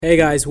Hey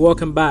guys,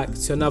 welcome back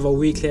to another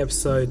weekly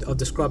episode of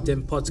the Scrubbed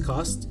In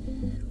podcast.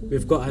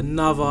 We've got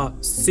another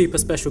super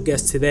special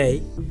guest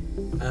today.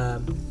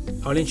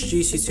 I'll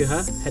introduce you to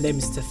her. Her name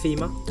is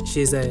Tafima.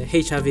 She's a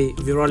HIV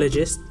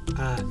virologist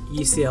at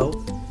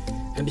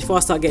UCL. And before I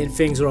start getting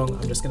things wrong,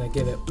 I'm just going to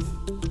give it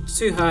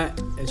to her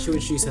and she'll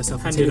introduce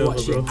herself and tell you what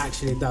she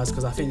actually does,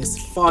 because I think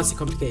it's far too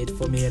complicated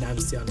for me and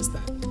Ams to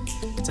understand.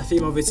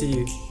 Tafima, over to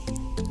you.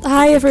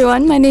 Hi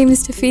everyone, my name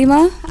is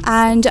Tafima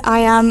and I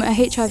am a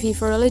HIV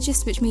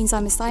virologist, which means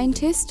I'm a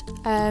scientist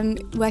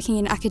working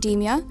in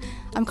academia.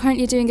 I'm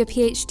currently doing a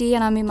PhD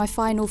and I'm in my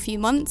final few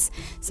months,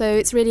 so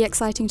it's really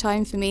exciting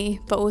time for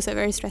me, but also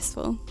very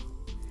stressful.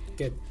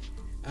 Good.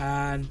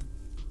 And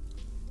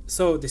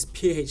so this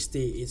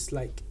PhD is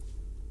like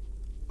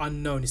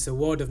unknown, it's a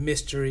world of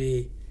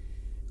mystery.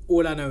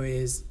 All I know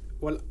is,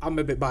 well, I'm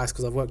a bit biased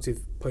because I've worked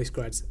with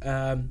postgrads.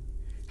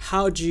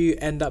 How do you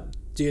end up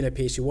doing a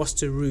PhD? What's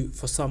the route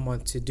for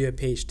someone to do a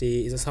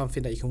PhD? Is it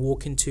something that you can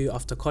walk into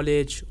after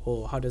college,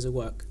 or how does it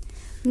work?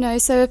 No,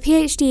 so a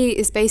PhD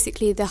is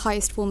basically the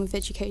highest form of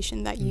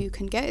education that you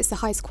can get. It's the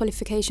highest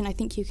qualification I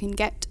think you can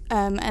get,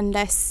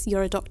 unless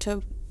you're a doctor,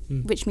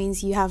 which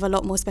means you have a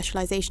lot more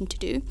specialization to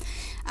do.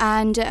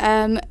 And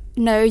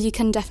no, you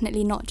can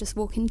definitely not just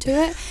walk into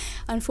it,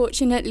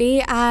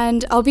 unfortunately.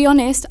 And I'll be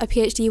honest, a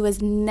PhD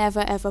was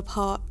never ever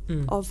part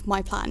of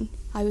my plan.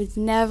 I was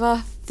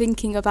never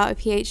thinking about a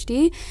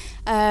PhD,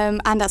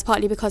 and that's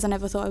partly because I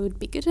never thought I would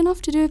be good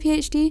enough to do a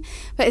PhD.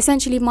 But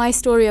essentially my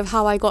story of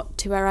how I got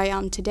to where I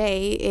am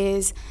today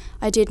is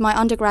I did my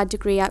undergrad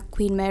degree at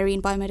Queen Mary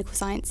in biomedical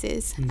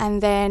sciences,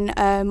 and then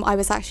I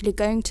was actually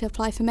going to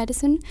apply for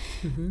medicine,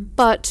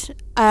 but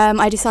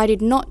I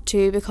decided not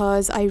to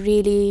because I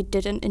really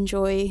didn't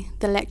enjoy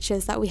the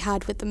lectures that we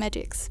had with the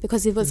medics,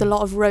 because it was a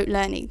lot of rote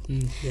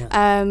learning.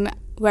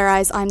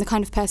 Whereas I'm the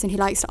kind of person who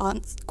likes to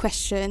answer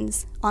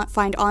questions,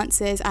 find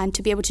answers, and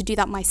to be able to do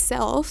that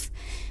myself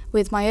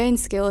with my own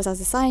skills as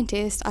a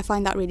scientist, I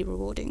find that really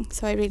rewarding.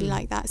 So I really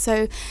like that.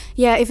 So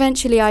yeah,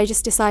 eventually I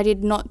just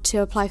decided not to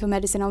apply for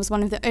medicine. I was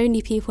one of the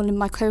only people in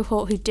my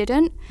cohort who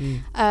didn't.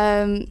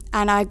 And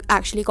I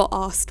actually got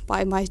asked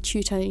by my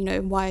tutor,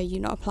 why are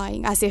you not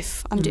applying? As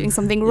if I'm doing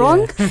something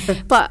wrong.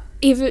 But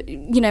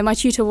even, my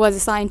tutor was a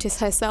scientist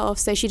herself,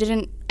 so she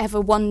didn't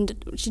ever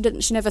she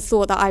never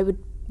thought that I would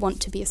want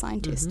to be a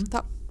scientist.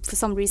 That for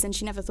some reason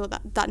she never thought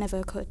that never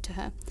occurred to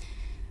her.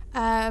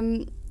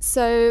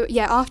 So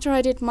yeah, after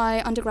I did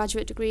my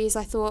undergraduate degrees,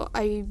 I thought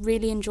I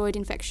really enjoyed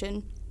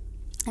infection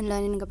and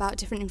learning about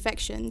different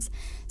infections.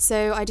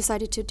 So I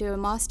decided to do a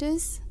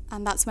master's,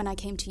 and that's when I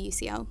came to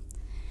UCL.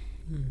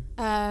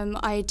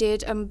 I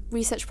did a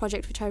research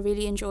project which I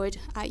really enjoyed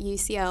at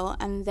UCL,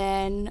 and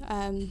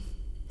then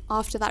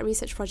after that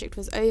research project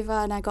was over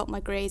and I got my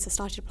grades, I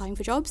started applying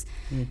for jobs.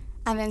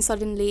 And then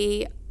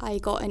suddenly I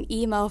got an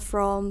email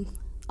from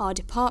our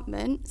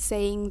department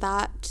saying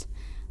that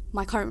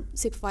my current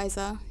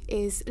supervisor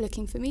is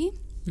looking for me,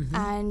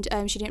 and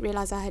she didn't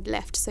realise I had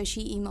left, so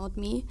she emailed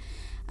me.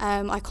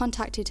 I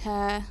contacted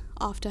her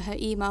after her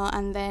email,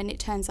 and then it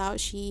turns out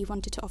she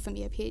wanted to offer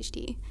me a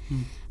PhD.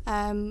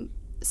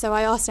 So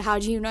I asked her, how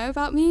do you know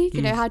about me?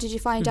 How did you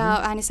find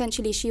out? And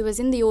essentially she was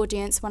in the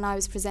audience when I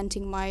was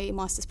presenting my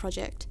master's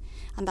project,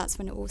 and that's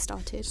when it all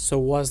started. So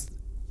was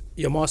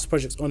your master's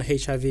project on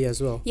HIV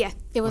as well? Yeah,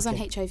 it was on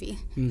HIV.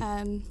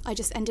 I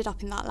just ended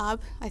up in that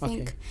lab. I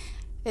think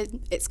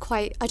it's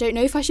quite, I don't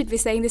know if I should be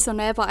saying this on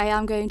air, but I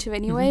am going to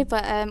anyway.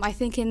 But I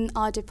think in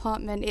our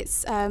department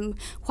it's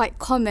quite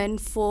common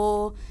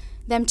for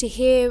them to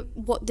hear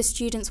what the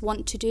students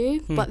want to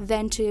do, but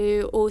then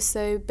to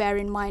also bear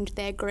in mind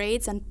their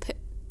grades, and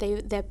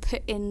they're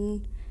put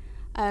in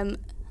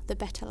the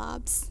better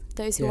labs.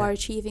 Those who are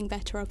achieving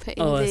better are put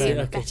in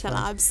the better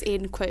labs,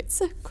 in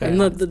quotes.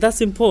 No,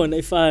 that's important.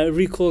 If I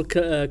recall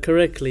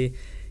correctly,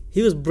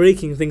 he was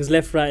breaking things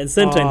left, right, and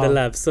centre in the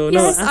lab. So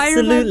yes, no,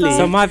 absolutely.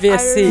 So my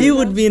VSc, he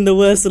would be in the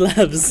worst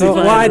labs. So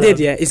what I did,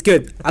 is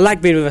good. I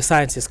like being with a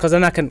scientist because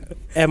then I can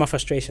air my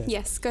frustration.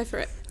 Yes, go for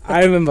it.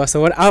 I remember.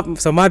 So my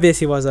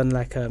VSc was on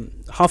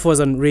half was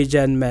on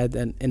regen med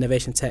and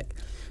innovation tech.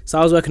 So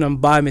I was working on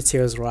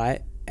biomaterials,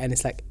 right? And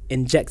it's like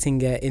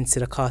injecting it into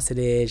the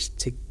cartilage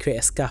to create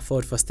a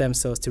scaffold for stem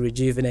cells to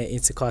rejuvenate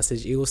into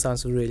cartilage. It all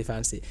sounds really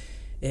fancy.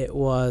 It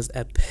was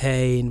a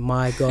pain,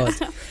 my God.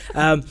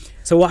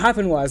 So what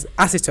happened was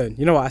acetone.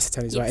 You know what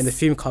acetone is, right? In the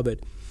fume cupboard.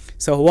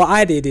 So what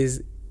I did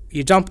is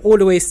you jump all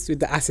the way with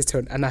the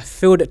acetone, and I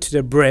filled it to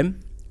the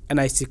brim, and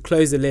I used to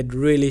close the lid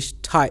really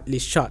tightly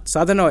shut. So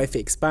I don't know if it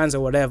expands or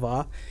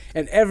whatever.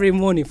 And every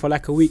morning for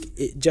like a week,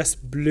 it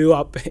just blew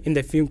up in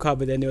the fume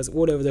cupboard, and it was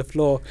all over the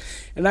floor.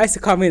 And I used to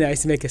come in, I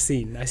used to make a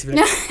scene. I used to be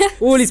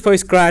like, all these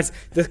postgrads,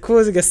 they're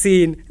causing a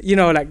scene,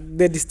 like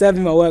they're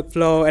disturbing my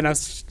workflow, and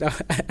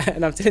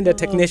I'm telling the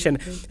technician,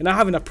 and I'm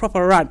having a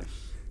proper rant.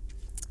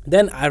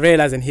 Then I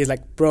realized, and he's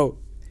like, bro,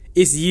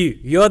 it's you.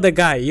 You're the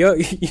guy. You're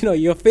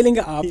filling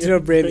it up to the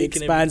brim, it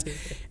expands,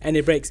 and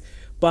it breaks.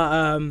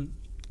 But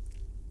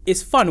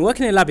it's fun.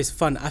 Working in a lab is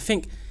fun. I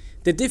think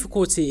the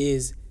difficulty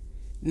is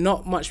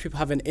not much people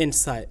have an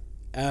insight.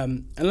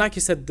 And like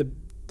you said,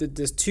 the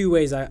there's two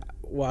ways.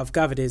 What I've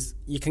gathered is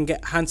you can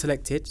get hand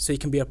selected, so you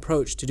can be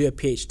approached to do a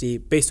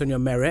PhD based on your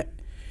merit.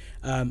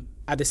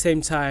 At the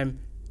same time,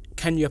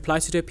 can you apply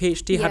to do a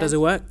PhD? How does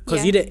it work?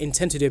 Because you didn't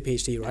intend to do a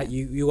PhD, right?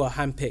 You are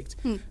handpicked.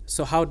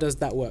 So how does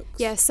that work?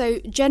 Yeah, so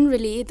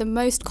generally the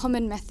most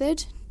common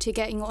method to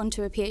getting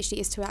onto a PhD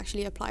is to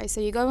actually apply.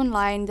 So you go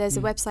online, there's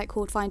a website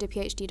called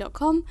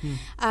findaphd.com.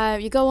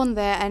 You go on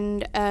there,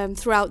 and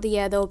throughout the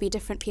year there will be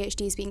different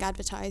PhDs being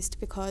advertised,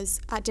 because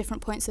at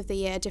different points of the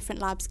year different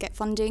labs get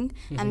funding,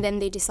 and then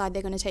they decide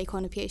they're going to take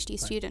on a PhD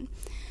student.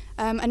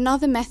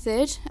 Another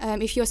method,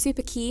 if you're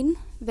super keen,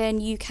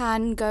 then you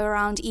can go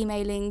around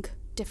emailing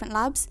different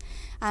labs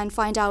and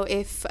find out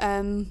if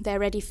they're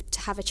ready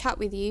to have a chat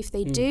with you. If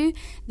they do,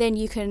 then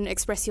you can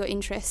express your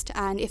interest,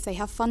 and if they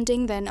have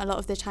funding, then a lot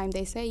of the time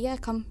they say, yeah,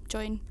 come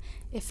join.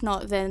 If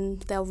not, then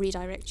they'll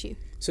redirect you.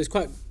 So it's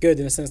quite good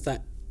in the sense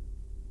that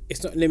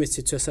it's not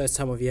limited to a certain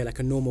time of year like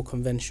a normal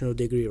conventional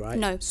degree, right?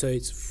 No. So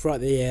it's throughout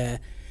the year,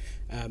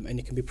 and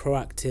you can be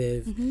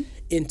proactive.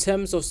 In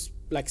terms of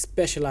like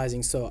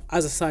specializing, so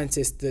as a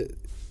scientist,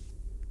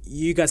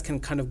 you guys can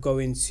kind of go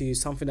into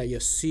something that you're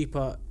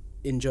super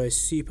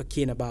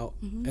keen about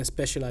and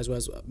specialize,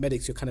 whereas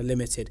medics you're kind of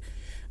limited.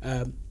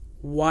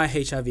 Why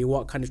HIV?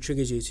 What kind of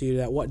triggers you to do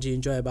that? What do you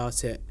enjoy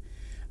about it?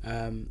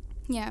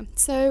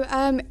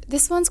 So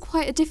this one's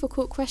quite a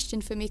difficult question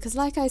for me, because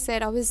like I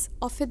said, I was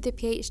offered the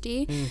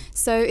PhD,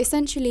 so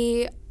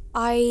essentially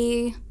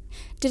I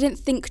didn't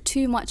think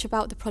too much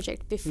about the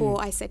project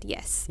before I said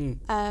yes.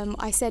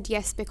 I said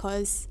yes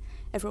because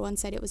everyone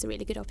said it was a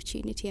really good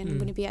opportunity, and I'm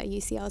going to be at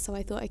UCL, so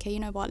I thought, okay, you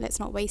know what, let's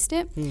not waste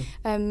it.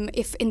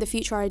 If in the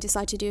future I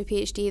decide to do a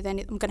PhD, then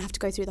I'm going to have to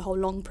go through the whole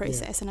long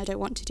process, and I don't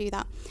want to do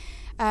that.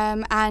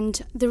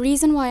 And the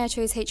reason why I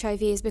chose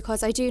HIV is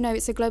because I do know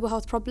it's a global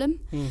health problem,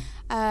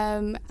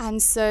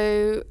 and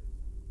so,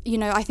 you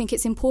know, I think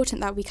it's important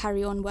that we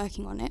carry on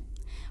working on it.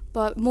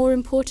 But more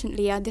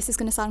importantly, this is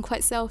going to sound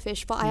quite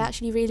selfish, but I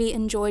actually really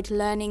enjoyed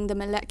learning the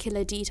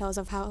molecular details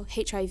of how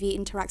HIV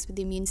interacts with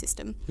the immune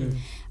system.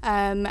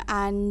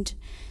 And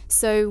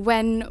so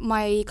when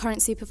my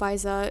current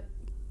supervisor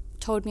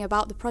told me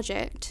about the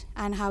project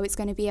and how it's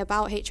going to be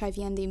about HIV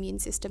and the immune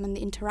system and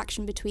the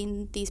interaction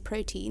between these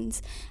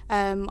proteins,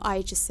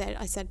 I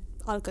said,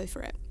 I'll go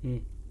for it.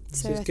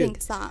 So I think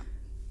it's that.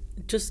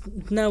 Just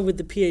now with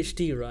the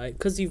PhD, right?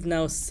 Because you've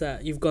now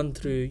you've gone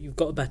through, you've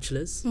got a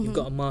bachelor's, you've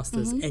got a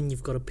master's, and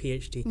you've got a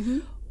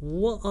PhD.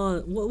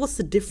 What's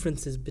the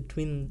differences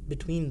between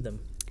them?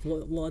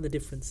 What are the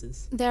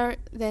differences?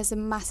 There's a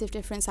massive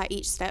difference at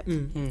each step.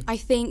 I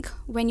think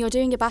when you're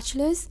doing a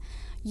bachelor's,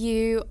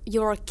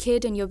 you're a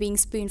kid and you're being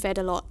spoon-fed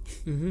a lot.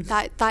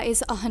 That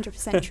is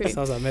 100% true.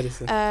 Sounds like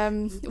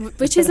medicine.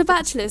 Which is a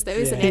bachelor's though,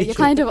 isn't it? You're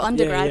kind of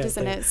undergrad,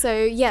 isn't it?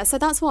 So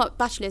that's what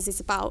bachelor's is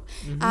about.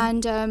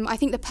 And I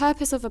think the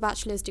purpose of a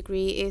bachelor's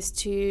degree is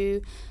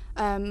to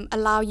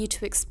allow you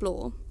to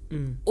explore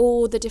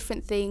all the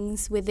different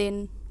things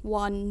within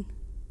one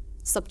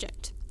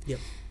subject.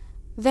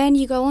 Then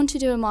you go on to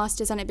do a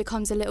master's, and it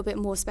becomes a little bit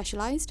more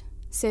specialized.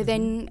 So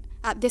then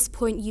at this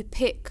point you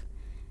pick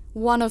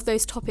one of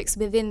those topics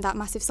within that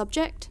massive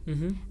subject,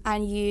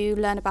 and you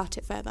learn about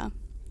it further.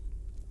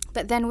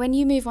 But then when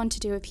you move on to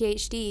do a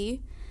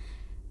PhD,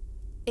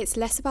 it's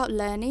less about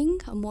learning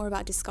and more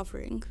about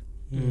discovering.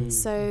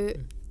 So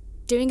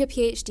doing a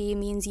PhD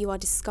means you are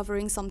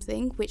discovering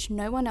something which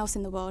no one else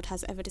in the world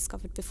has ever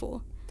discovered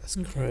before. That's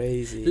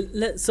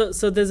crazy.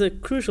 So there's a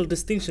crucial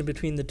distinction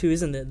between the two,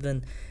 isn't it?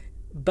 Then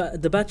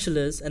the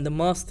bachelor's and the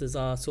master's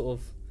are sort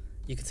of,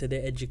 you could say,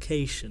 their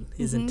education,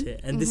 isn't it?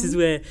 And this is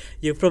where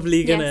you're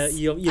probably gonna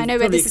you've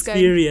probably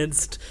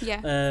experienced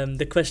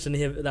the question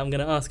here that I'm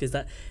gonna ask is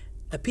that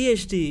a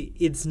PhD,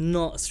 it's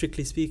not,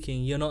 strictly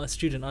speaking, you're not a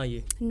student, are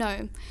you?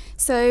 No.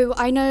 So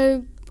I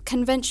know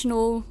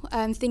conventional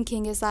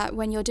thinking is that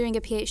when you're doing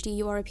a PhD,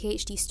 you are a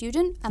PhD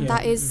student, and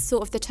that is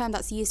sort of the term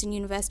that's used in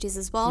universities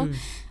as well.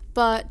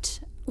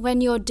 But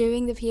when you're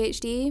doing the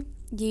PhD,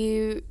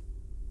 you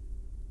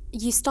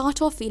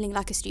start off feeling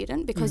like a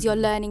student because you're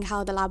learning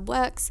how the lab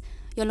works.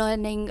 You're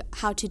learning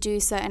how to do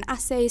certain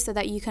assays so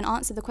that you can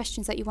answer the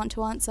questions that you want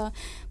to answer.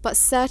 But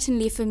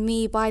certainly for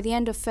me, by the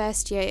end of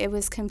first year, it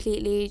was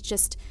completely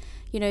just,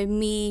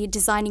 me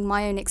designing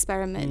my own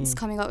experiments,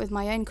 coming up with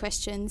my own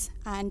questions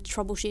and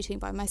troubleshooting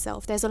by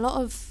myself. There's a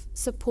lot of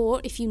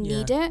support if you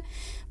need it,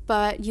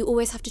 but you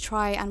always have to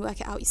try and work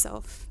it out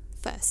yourself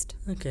first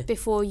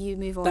before you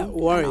move on. That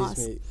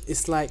worries me.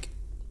 It's like,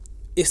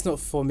 it's not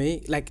for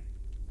me.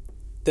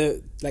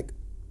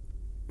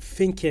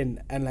 Thinking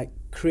and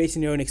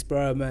creating your own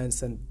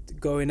experiments and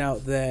going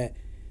out there,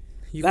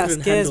 that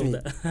scares me.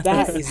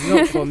 That is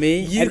not for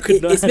me.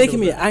 It's making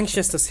me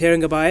anxious just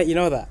hearing about it. You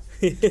know that.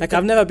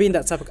 I've never been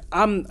that type of.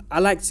 I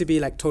like to be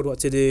told what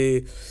to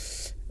do,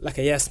 like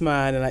a yes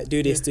man, and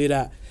do this, do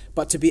that.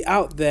 But to be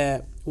out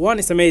there, one,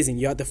 it's amazing.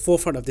 You're at the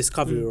forefront of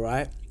discovery,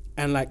 right?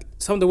 And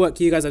some of the work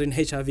you guys are doing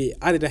HIV,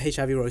 I did a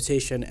HIV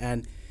rotation,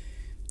 and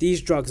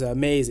these drugs are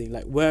amazing.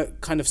 We're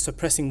kind of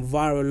suppressing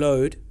viral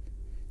load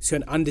to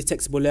an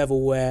undetectable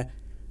level where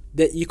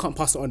that you can't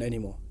pass it on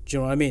anymore. Do you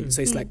know what I mean?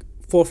 So it's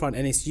forefront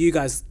and it's you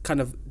guys kind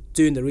of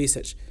doing the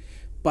research,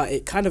 but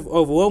it kind of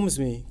overwhelms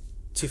me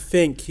to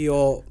think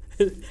you're...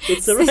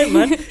 It's alright,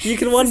 man. You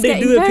can one day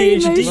do a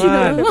PhD.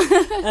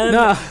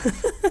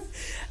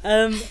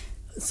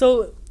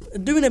 So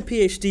doing a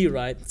PhD,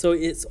 right? So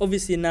it's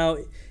obviously now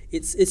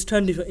it's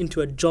turned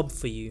into a job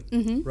for you,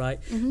 right?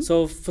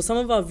 So for some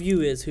of our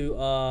viewers who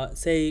are,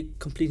 say,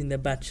 completing their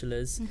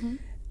bachelor's,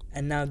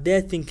 and now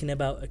they're thinking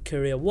about a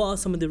career, what are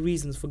some of the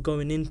reasons for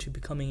going into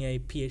becoming a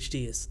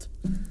PhDist?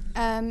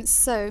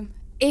 So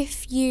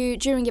if you,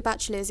 during your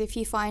bachelor's, if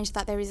you find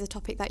that there is a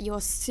topic that you're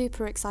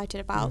super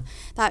excited about,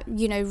 that,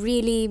 you know,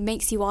 really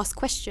makes you ask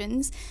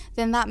questions,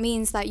 then that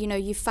means that, you know,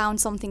 you've found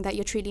something that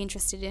you're truly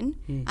interested in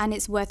and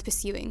it's worth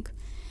pursuing.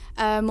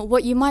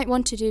 What you might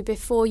want to do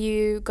before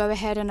you go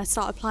ahead and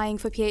start applying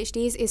for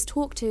PhDs is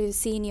talk to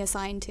senior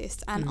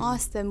scientists and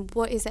ask them,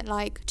 what is it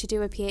like to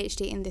do a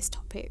PhD in this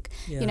topic?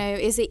 You know,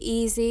 is it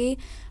easy?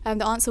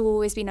 The answer will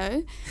always be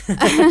no.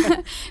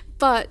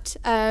 But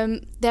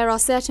there are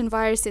certain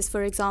viruses,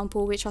 for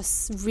example, which are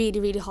really,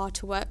 really hard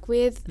to work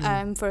with.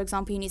 For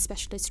example, you need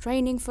specialist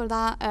training for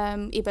that.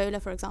 Ebola,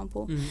 for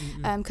example,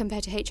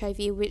 compared to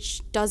HIV,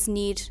 which does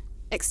need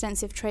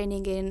extensive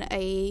training in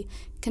a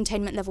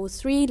containment level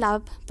 3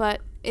 lab,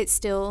 but it's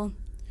still,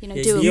 you know,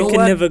 doable. You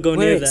can never go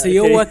near that. So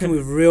you're working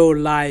with real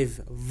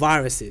live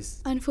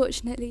viruses?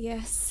 Unfortunately,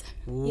 yes.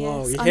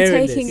 Whoa, yes, you're I'm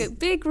hearing taking this. a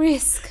big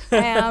risk. I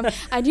am.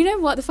 And you know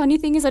what? The funny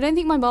thing is, I don't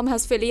think my mom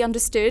has fully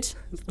understood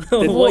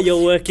what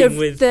you're working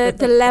with.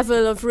 The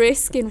level of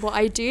risk in what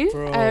I do,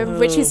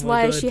 which is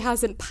why God. she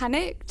hasn't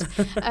panicked.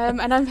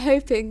 And I'm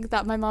hoping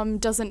that my mom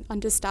doesn't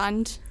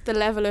understand the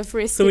level of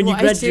risk in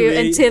what I do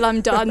until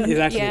I'm done.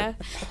 Exactly. Yeah.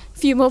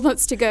 Few more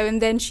months to go,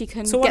 and then she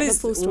can get the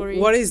full story.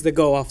 What is the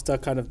goal after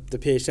kind of the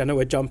PhD? I know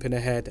we're jumping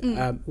ahead.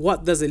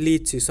 What does it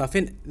lead to? So I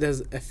think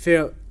there's a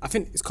fear. I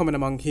think it's common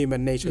among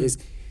human nature is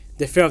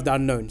the fear of the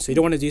unknown. So you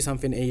don't want to do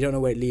something and you don't know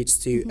where it leads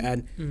to.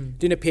 And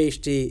doing a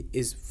PhD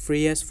is 3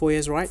 years, 4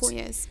 years, right? 4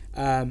 years.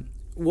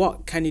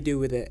 What can you do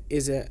with it?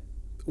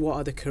 What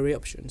are the career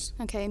options?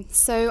 Okay,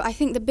 so I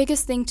think the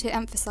biggest thing to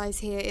emphasize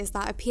here is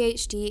that a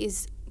PhD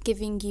is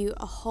giving you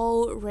a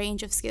whole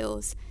range of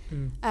skills.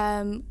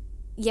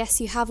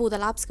 Yes, you have all the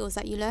lab skills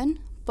that you learn,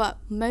 but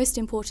most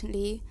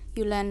importantly,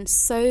 you learn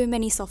so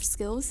many soft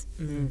skills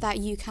that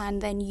you can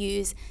then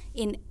use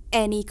in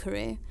any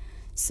career.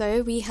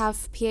 So we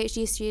have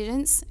PhD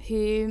students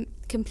who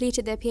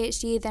completed their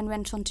PhD, then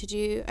went on to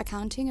do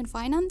accounting and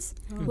finance,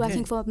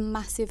 working for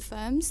massive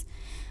firms.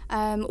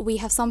 We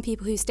have some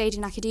people who stayed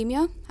in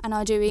academia and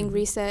are doing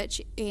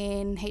research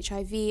in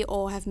HIV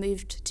or have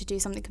moved to do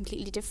something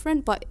completely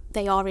different, but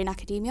they are in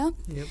academia.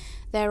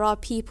 There are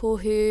people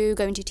who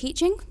go into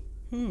teaching.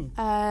 You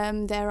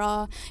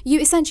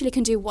essentially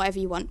can do whatever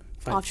you want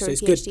after a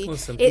PhD.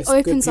 Awesome. It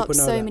opens up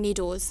so many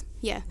doors.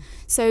 Yeah.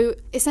 So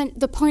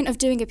the point of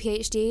doing a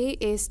PhD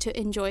is to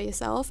enjoy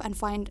yourself and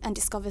find and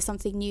discover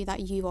something new that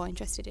you are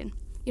interested in.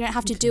 You don't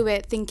have to do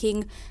it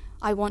thinking,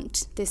 I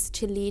want this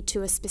to lead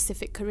to a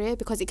specific career,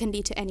 because it can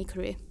lead to any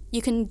career.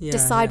 You can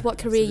decide what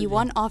career you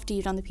want after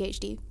you've done the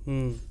PhD,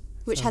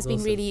 which has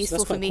been really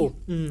useful for me. Cool.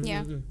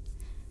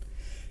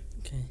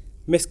 Okay.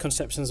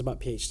 Misconceptions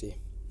about PhD.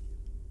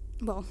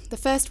 Well, the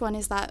first one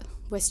is that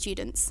we're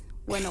students.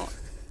 We're not.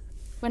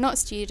 We're not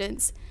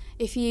students.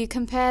 If you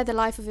compare the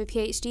life of a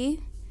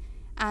PhD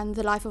and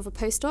the life of a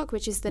postdoc,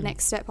 which is the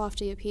next step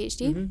after your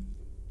PhD,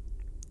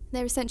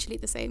 they're essentially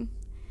the same.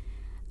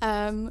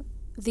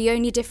 The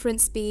only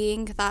difference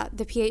being that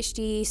the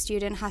PhD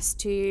student has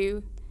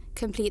to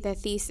complete their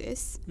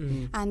thesis,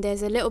 and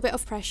there's a little bit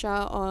of pressure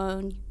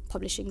on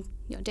publishing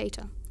your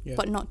data,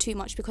 but not too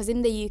much, because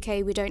in the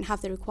UK we don't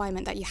have the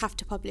requirement that you have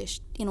to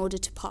publish in order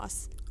to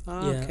pass.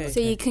 So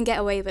you can get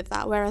away with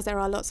that, whereas there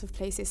are lots of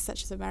places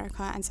such as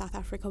America and South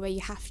Africa where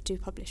you have to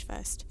publish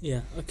first.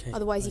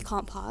 Otherwise you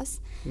can't pass.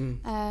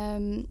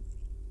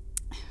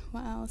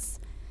 What else?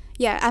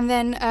 And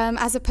then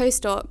as a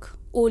postdoc,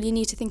 all you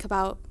need to think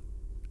about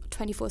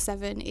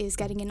 24/7 is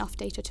getting enough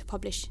data to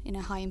publish in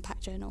a high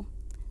impact journal.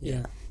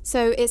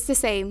 So it's the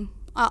same.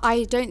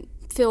 I don't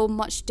feel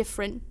much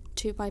different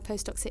to my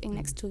postdoc sitting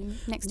next to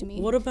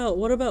me. What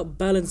about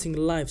balancing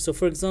life? So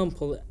for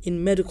example,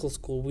 in medical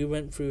school we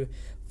went through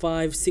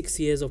 5-6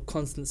 years of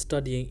constant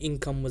studying.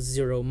 Income was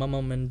zero. My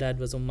mum and dad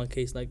was on my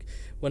case, like,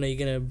 when are you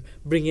gonna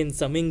bring in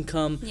some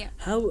income?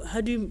 How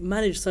do you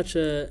manage such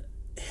a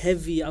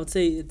heavy, I would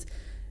say it's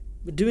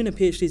doing a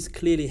PhD is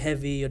clearly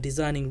heavy, you're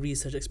designing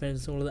research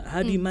experiments and all of that.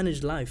 How do you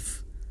manage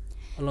life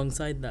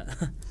alongside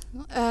that?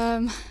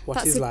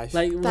 What is life?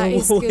 Like, that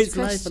is a what good is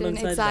life question.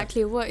 alongside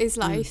Exactly, that? what is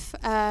life?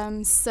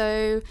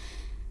 So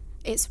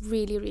it's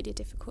really, really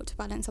difficult to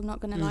balance. I'm not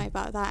going to lie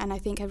about that, and I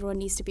think everyone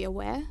needs to be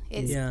aware.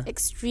 It's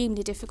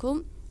extremely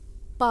difficult,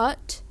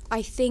 but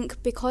I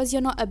think because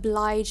you're not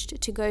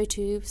obliged to go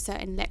to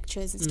certain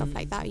lectures and stuff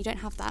like that, you don't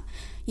have that.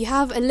 You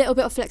have a little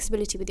bit of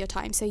flexibility with your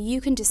time, so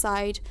you can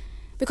decide.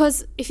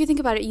 Because if you think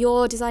about it,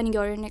 you're designing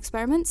your own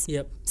experiments.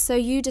 So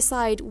you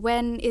decide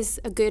when is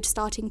a good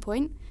starting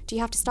point. Do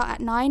you have to start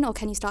at 9 or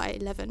can you start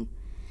at 11?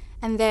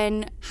 And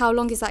then how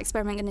long is that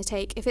experiment going to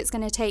take? If it's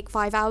going to take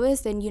 5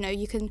 hours, then,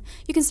 you can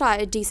start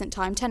at a decent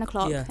time, 10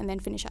 o'clock, and then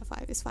finish at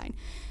 5. It's fine.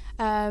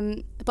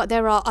 But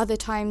there are other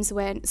times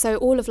when, so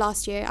all of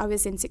last year I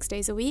was in 6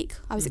 days a week.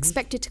 I was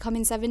expected to come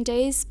in 7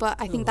 days, but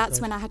I think that's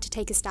when I had to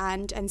take a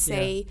stand and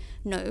say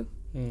no.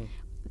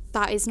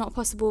 That is not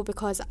possible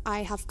because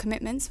I have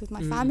commitments with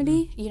my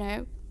family.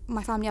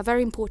 My family are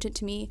very important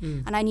to me,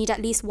 and I need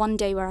at least one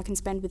day where I can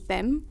spend with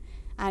them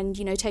and,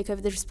 take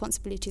over the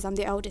responsibilities. I'm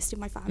the eldest in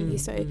my family,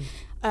 so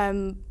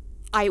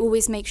I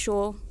always make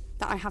sure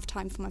that I have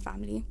time for my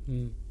family.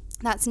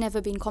 That's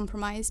never been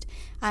compromised,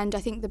 and I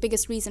think the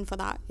biggest reason for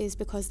that is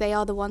because they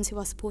are the ones who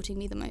are supporting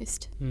me the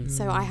most.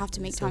 So I have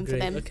to make time for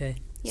them. Okay.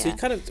 So you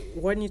kind of,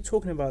 when you're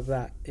talking about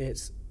that,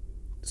 it's,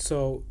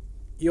 so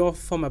you're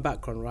from a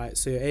background, right?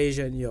 So you're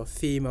Asian, you're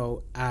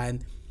female,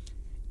 and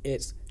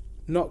it's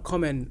not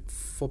common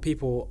for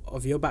people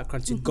of your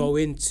background to go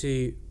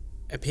into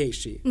a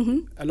PhD.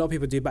 A lot of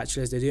people do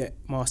bachelors, they do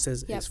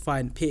masters, it's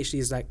fine. PhD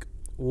is like,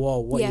 whoa,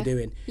 what are you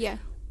doing?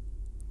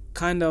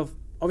 Kind of,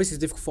 obviously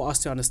it's difficult for us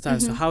to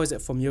understand. So how is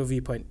it from your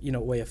viewpoint,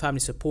 where your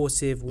family's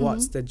supportive?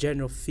 What's the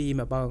general theme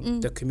about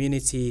the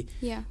community?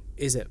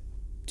 Is it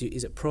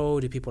pro?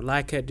 Do people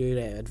like it? Do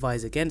they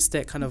advise against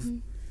it? Kind of,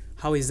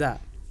 how is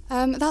that?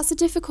 That's a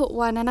difficult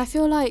one, and I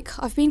feel like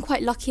I've been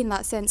quite lucky in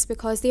that sense,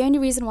 because the only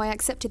reason why I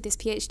accepted this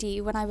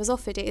PhD when I was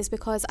offered it is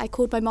because I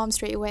called my mom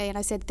straight away and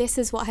I said, this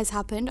is what has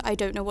happened, I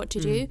don't know what to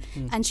do.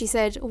 And she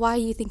said, why are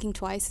you thinking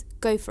twice?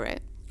 Go for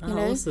it.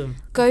 Awesome.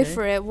 Go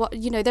for it.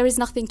 There is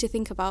nothing to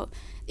think about.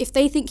 If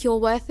they think you're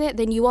worth it,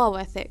 then you are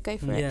worth it. Go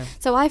for it.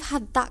 So I've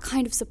had that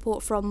kind of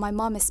support from my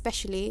mum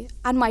especially,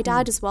 and my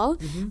dad as well.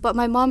 But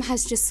my mum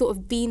has just sort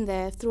of been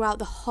there throughout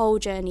the whole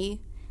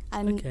journey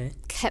and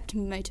kept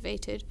me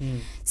motivated.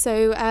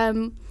 So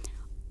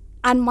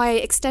and my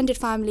extended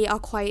family are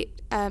quite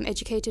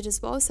educated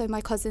as well. So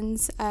my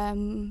cousins,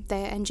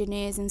 they're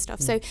engineers and stuff.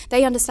 So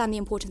they understand the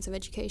importance of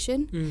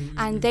education,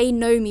 and they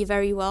know me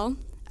very well.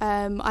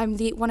 I'm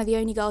one of the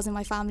only girls in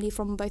my family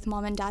from both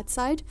mom and dad's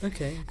side.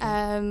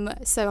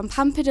 So I'm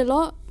pampered a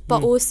lot,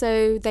 but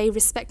also they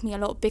respect me a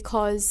lot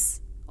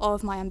because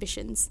of my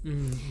ambitions.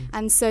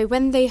 And so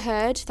when they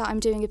heard that I'm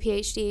doing a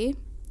PhD,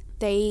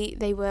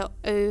 they were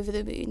over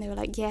the moon. They were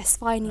like, yes,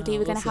 finally,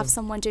 we're going to have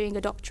someone doing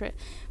a doctorate.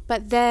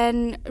 But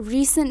then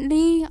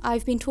recently,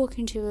 I've been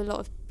talking to a lot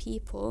of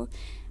people,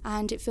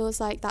 and it feels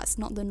like that's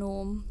not the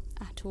norm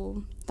at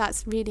all.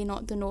 That's really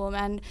not the norm.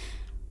 And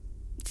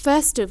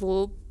first of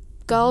all,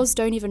 girls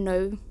don't even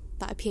know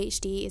that a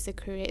PhD is a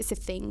career, it's a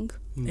thing.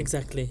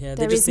 Exactly, yeah.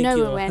 There is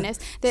no awareness.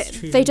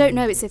 They don't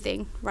know it's a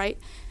thing, right?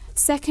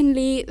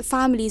 Secondly, the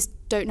families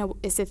don't know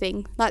it's a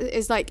thing. That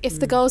is like, if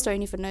the girls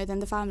don't even know, then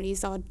the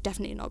families are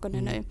definitely not going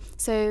to know.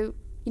 So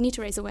you need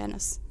to raise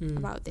awareness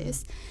about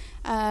this.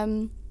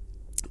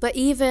 But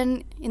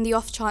even in the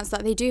off chance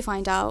that they do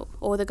find out,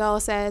 or the girl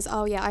says,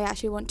 oh yeah, I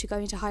actually want to go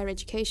into higher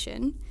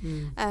education,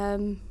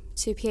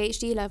 to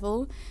PhD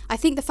level, I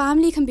think the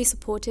family can be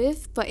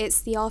supportive, but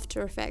it's the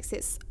after effects,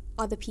 it's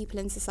other people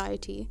in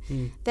society.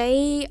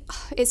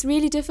 It's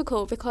really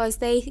difficult because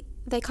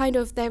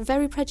they're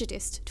very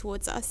prejudiced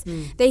towards us.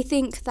 They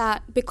think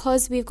that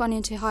because we've gone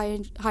into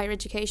higher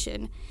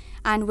education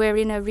and we're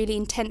in a really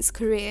intense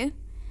career,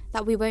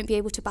 that we won't be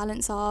able to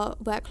balance our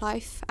work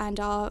life and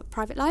our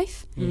private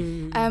life,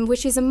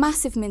 which is a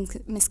massive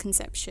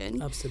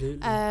misconception.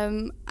 Absolutely.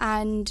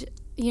 And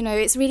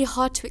it's really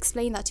hard to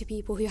explain that to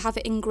people who have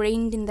it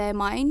ingrained in their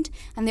mind,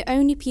 and the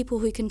only people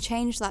who can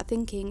change that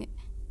thinking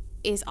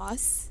is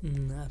us.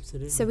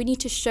 Absolutely. So we need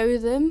to show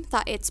them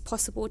that it's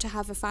possible to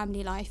have a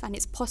family life and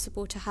it's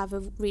possible to have a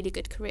really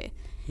good career.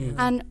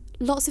 And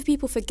lots of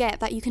people forget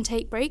that you can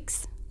take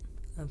breaks.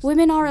 Absolutely.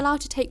 Women are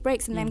allowed to take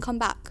breaks and then come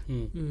back.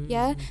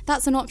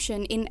 That's an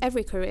option in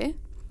every career.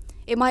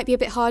 It might be a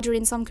bit harder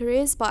in some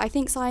careers, but I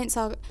think science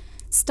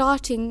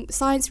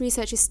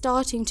research is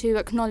starting to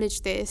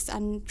acknowledge this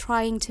and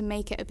trying to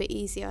make it a bit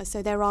easier.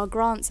 So there are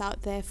grants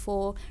out there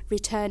for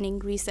returning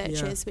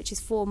researchers, which is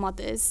for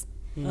mothers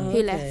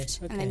who left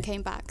and then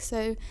came back.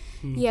 So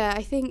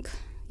I think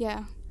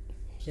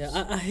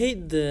I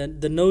hate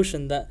the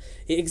notion that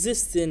it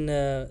exists in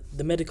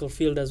the medical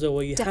field as well,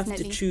 where you have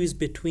to choose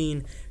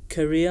between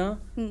career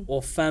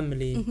or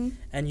family,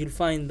 and you'll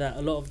find that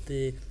a lot of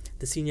the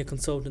senior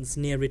consultants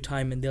near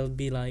retirement, they'll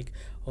be like,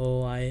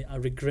 oh, I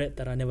regret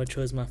that I never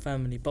chose my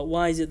family. But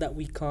why is it that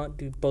we can't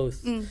do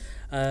both?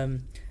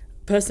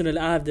 Personally,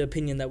 I have the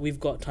opinion that we've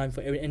got time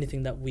for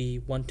anything that we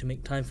want to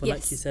make time for.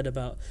 Like you said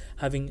about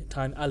having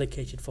time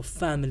allocated for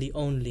family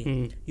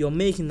only. You're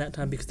making that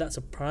time because that's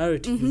a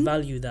priority. You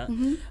value that.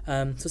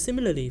 So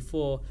similarly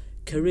for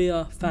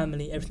career,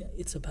 family, everything,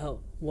 it's about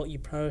what you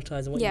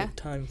prioritize and what you make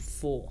time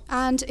for.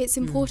 And it's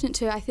important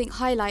to, I think,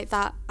 highlight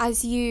that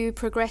as you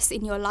progress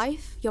in your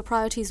life, your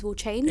priorities will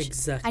change.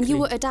 Exactly. And you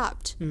will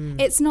adapt.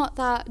 It's not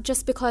that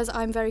just because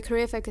I'm very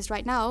career focused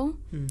right now,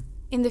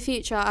 in the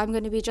future I'm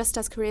going to be just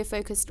as career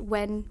focused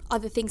when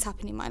other things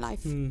happen in my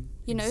life.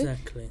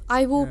 Exactly.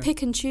 I will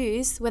pick and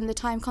choose when the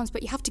time comes,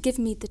 but you have to give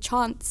me the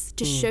chance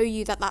to show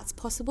you that that's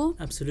possible.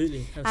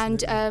 Absolutely.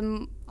 And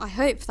I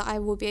hope that I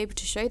will be able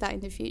to show that in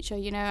the future,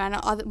 you know. And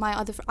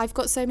I've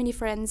got so many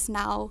friends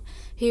now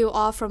who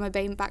are from a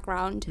BAME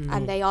background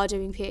and they are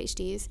doing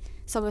PhDs.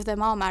 Some of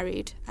them are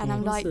married, and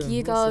I'm like,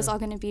 you girls are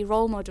going to be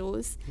role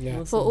models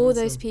for all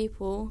those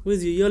people.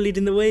 With you, you're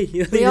leading the way.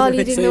 We are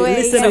leading the way.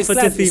 Listen up for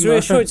Tafima. It's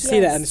really short to see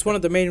that, and it's one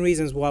of the main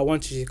reasons why I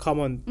wanted you to come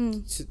on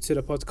to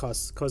the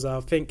podcast, because I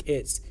think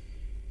it's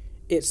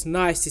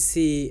nice to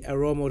see a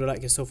role model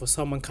like yourself, or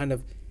someone kind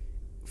of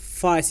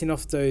fighting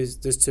off those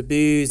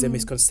taboos and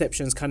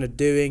misconceptions, kind of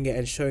doing it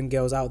and showing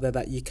girls out there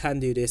that you can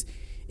do this.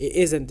 It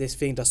isn't this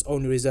thing that's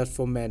only reserved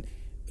for men.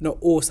 Not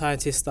all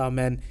scientists are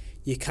men.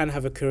 You can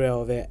have a career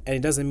of it, and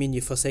it doesn't mean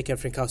you forsake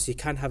everything else. You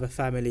can have a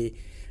family.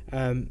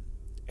 And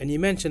you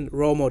mentioned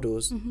role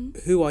models.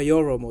 Who are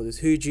your role models?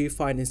 Who do you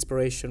find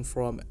inspiration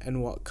from,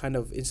 and what kind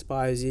of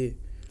inspires you?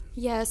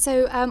 Yeah,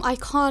 so I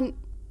can't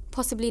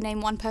possibly name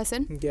one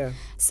person. Yeah.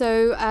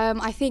 So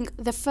I think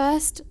the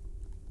first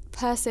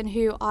person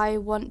who I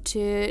want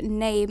to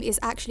name is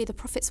actually the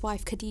Prophet's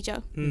wife,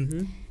 Khadija.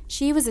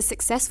 She was a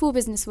successful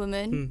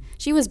businesswoman.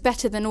 She was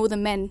better than all the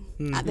men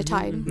at the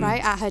time,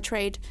 right, at her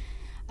trade.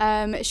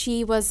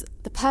 She was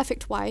the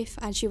perfect wife,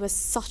 and she was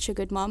such a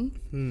good mum.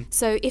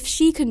 So if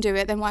she can do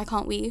it, then why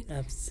can't we?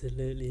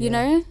 Absolutely. You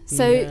know?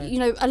 So, you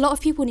know, a lot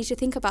of people need to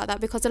think about that,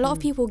 because a lot of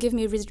people give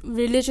me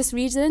religious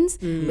reasons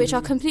which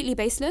are completely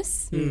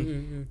baseless.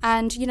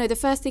 And, you know, the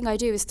first thing I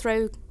do is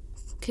throw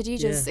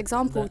Khadija's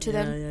example to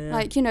them.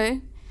 Like, you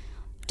know,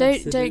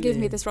 don't give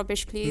me this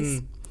rubbish,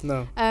 please.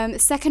 No.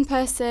 Second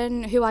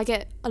person who I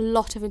get a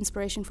lot of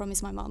inspiration from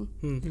is my mum.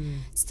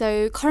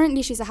 So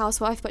currently she's a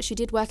housewife, but she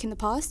did work in the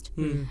past.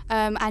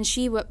 And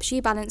she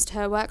balanced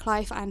her work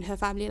life and her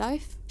family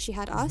life. She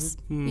had us,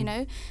 you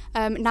know.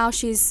 Now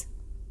she's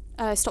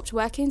stopped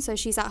working, so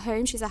she's at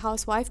home. She's a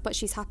housewife, but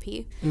she's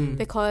happy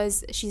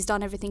because she's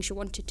done everything she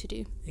wanted to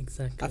do.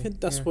 Exactly. I think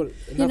that's what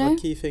another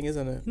key thing,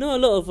 isn't it? No, a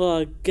lot of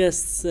our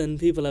guests and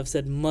people have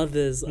said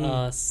mothers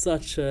are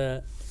such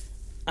a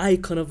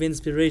icon of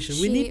inspiration.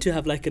 We need to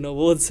have like an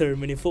award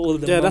ceremony for all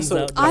the mums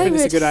out there. I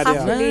would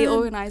happily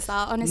organise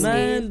that,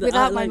 honestly.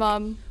 Without my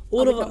mum,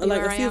 all of our,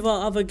 like a few of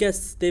our other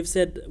guests, they've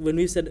said, when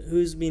we've said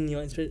who's been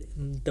your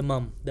inspiration, the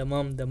mum.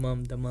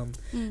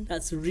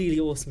 That's really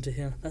awesome to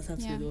hear. That's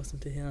absolutely awesome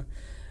to hear.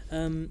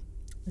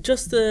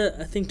 Just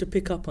a thing to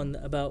pick up on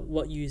about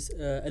what you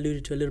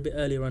alluded to a little bit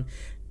earlier on.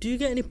 Do you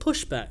get any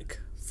pushback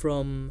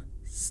from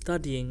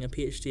studying a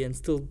PhD and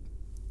still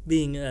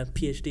being a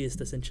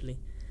PhDist, essentially?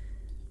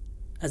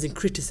 As in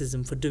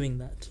criticism for doing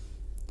that?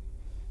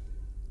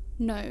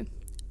 No.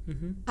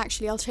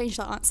 Actually, I'll change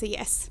that answer,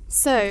 yes.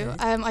 So,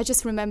 I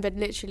just remembered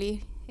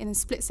literally in a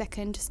split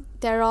second,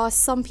 there are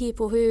some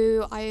people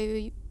who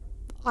I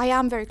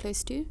am very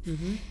close to.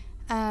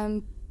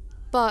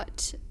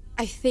 But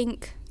I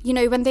think, you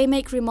know, when they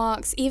make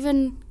remarks,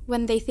 even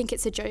when they think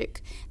it's a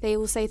joke, they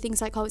will say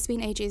things like, oh, it's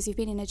been ages, you've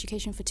been in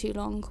education for too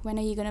long, when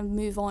are you going to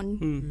move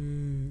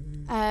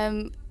on?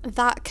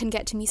 That can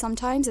get to me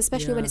sometimes,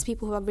 especially when it's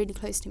people who are really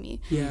close to me.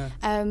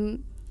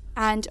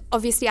 And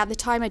obviously at the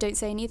time I don't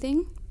say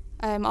anything.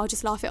 I'll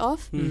just laugh it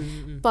off.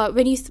 But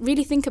when you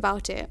really think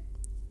about it,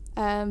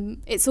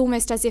 it's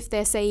almost as if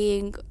they're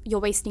saying, you're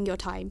wasting your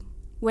time.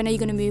 When are you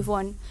going to move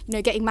on? You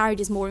know, getting married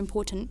is more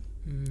important.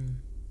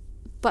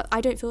 But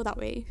I don't feel that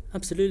way.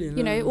 Absolutely.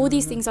 You know, all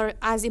these things are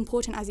as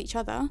important as each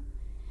other.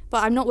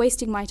 But I'm not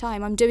wasting my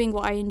time. I'm doing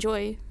what I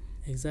enjoy.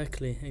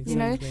 Exactly. You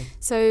know,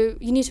 so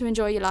you need to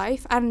enjoy your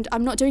life, and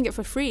I'm not doing it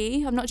for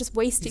free. I'm not just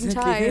wasting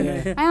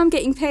time. I am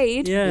getting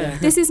paid.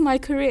 This is my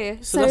career.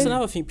 So that's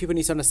another thing people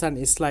need to understand.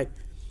 It's like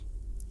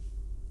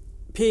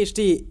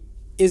PhD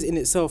is in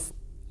itself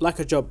like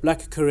a job,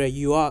 like a career.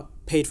 You are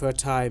paid for a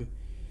time.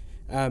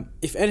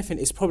 If anything,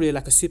 it's probably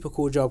like a super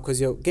cool job because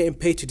you're getting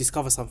paid to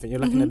discover something. You're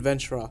like an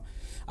adventurer.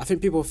 I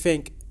think people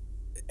think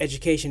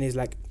education is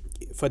like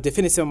for a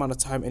definitive amount of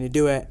time, and you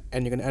do it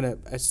and you're going to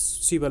earn a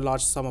super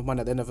large sum of money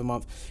at the end of the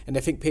month. And I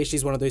think PhD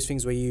is one of those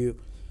things where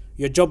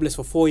you're jobless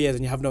for 4 years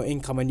and you have no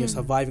income and you're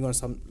surviving on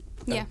some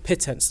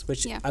pittance,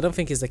 which I don't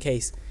think is the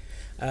case.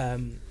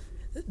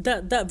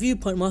 That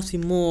viewpoint must be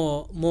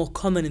more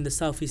common in the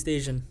Southeast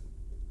Asian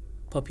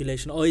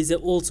population, or is it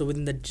also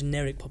within the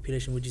generic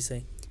population, would you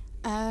say?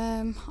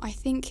 I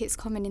think it's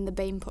common in the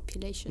BAME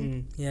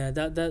population. Yeah,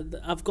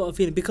 that I've got a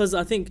feeling, because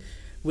I think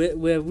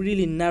we're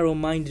really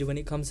narrow-minded when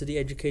it comes to the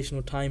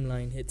educational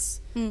timeline.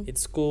 It's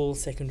school,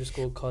 secondary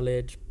school,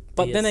 college.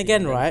 But BSc, then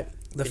again, right,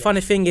 the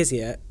funny thing is,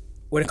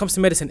 when it comes to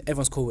medicine,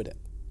 everyone's cool with it.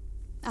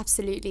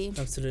 Absolutely.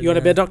 You want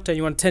to be a doctor,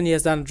 you want 10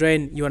 years down the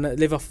drain, you want to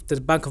live off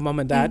the bank of mum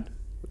and dad.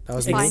 That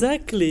was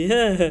exactly,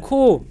 yeah.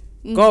 Cool.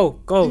 Go.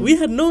 We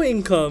had no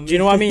income. Do you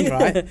know what I mean,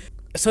 right?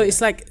 So it's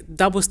like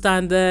double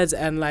standards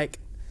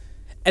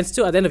and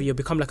still at the end of it, you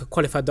become like a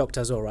qualified doctor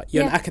as well, right?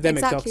 You're an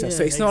academic doctor. Yeah,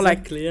 so it's not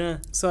like...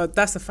 So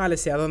that's a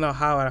fallacy. I don't know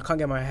how, and I can't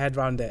get my head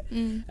around it,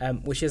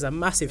 which is a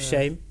massive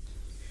shame.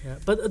 Yeah.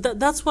 But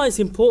that's why it's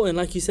important,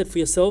 like you said, for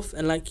yourself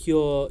and like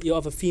your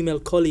other female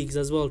colleagues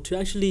as well, to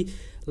actually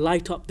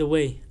light up the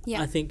way.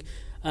 I think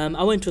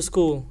I went to a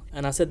school,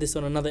 and I said this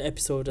on another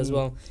episode as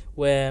well,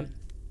 where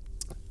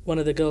one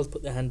of the girls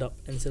put their hand up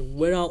and said,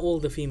 where are all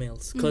the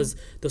females? Because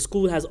the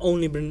school has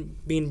only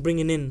been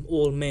bringing in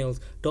all males,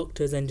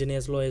 doctors,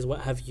 engineers, lawyers,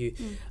 what have you.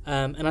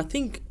 And I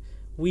think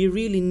we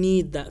really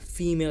need that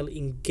female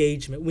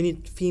engagement. We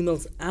need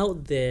females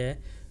out there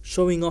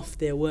showing off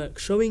their work,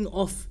 showing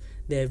off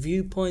their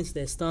viewpoints,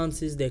 their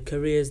stances, their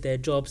careers, their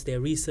jobs, their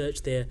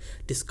research, their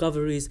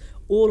discoveries,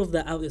 all of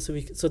that out there,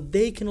 so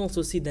they can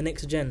also see the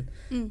next gen,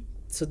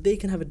 so they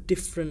can have a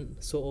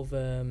different sort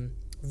of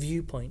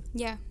viewpoint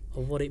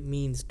of what it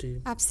means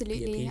to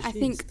absolutely be a PhD. I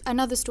think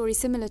another story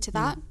similar to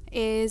that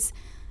is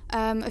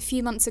a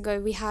few months ago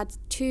we had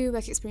 2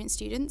 work experience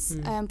students,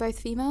 both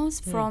females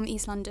from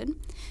East London.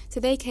 So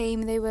they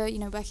came, they were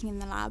working in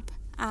the lab,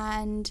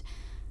 and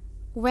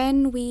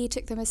when we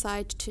took them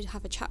aside to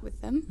have a chat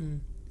with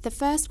them, the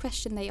first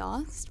question they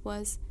asked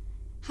was,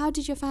 how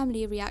did your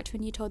family react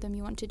when you told them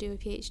you want to do a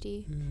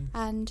PhD?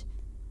 And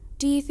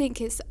do you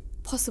think it's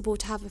possible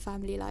to have a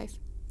family life?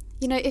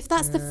 If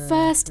that's the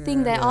first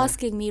thing they're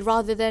asking me,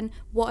 rather than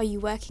what are you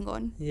working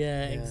on?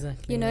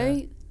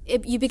 Exactly.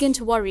 You begin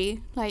to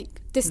worry,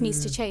 like, this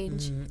needs to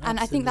change.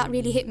 And I think that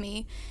really hit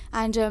me.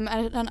 And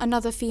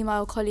another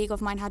female colleague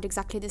of mine had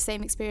exactly the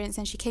same experience,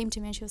 and she came to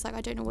me and she was like,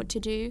 I don't know what to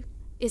do.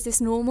 Is this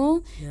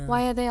normal?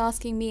 Why are they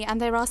asking me? And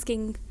they're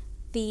asking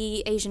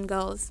the Asian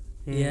girls.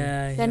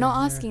 They're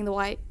not asking the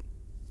white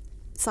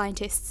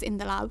scientists in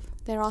the lab.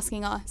 They're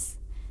asking us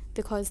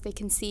because they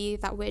can see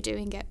that we're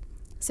doing it.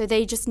 So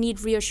they just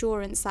need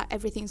reassurance that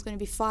everything's going to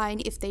be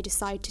fine if they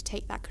decide to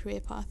take that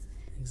career path.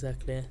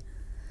 Exactly.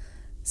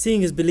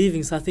 Seeing is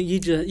believing. So I think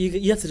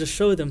you have to just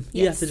show them.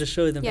 You have to just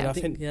show them. Yeah. I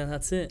think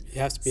that's it.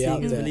 You have to be Seeing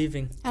out is there.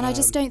 believing. And I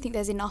just don't think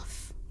there's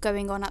enough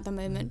going on at the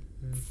moment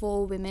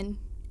for women,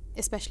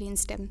 especially in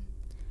STEM.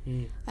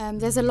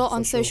 There's a lot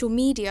on social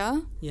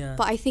media,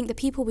 but I think the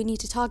people we need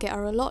to target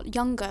are a lot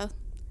younger.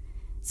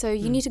 So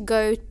you need to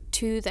go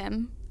to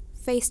them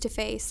face to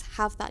face,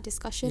 have that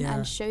discussion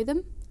and show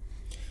them.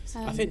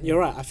 I think you're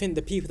right. I think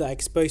the people that are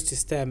exposed to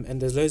STEM, and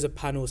there's loads of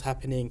panels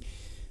happening,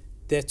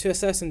 they're to a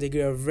certain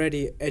degree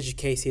already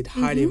educated,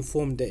 highly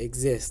informed that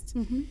exist.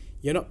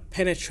 You're not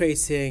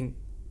penetrating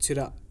to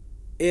the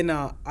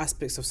inner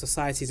aspects of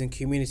societies and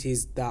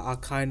communities that are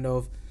kind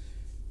of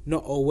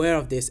not aware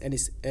of this, and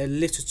it's a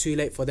little too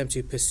late for them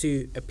to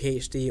pursue a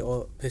PhD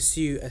or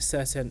pursue a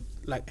certain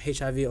like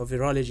HIV or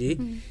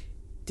virology,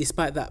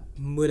 despite that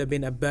would have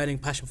been a burning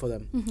passion for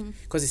them,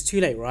 because it's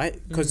too late, right?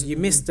 Because you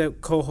missed the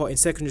cohort in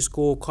secondary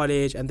school,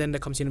 college, and then they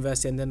come to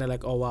university, and then they're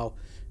like, oh wow,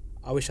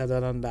 I wish I'd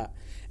done that.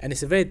 And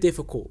it's a very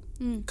difficult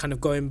kind of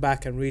going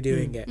back and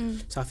redoing it.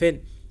 So I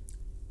think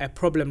a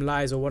problem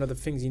lies, or one of the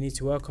things you need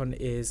to work on,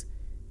 is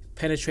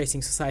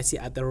penetrating society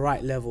at the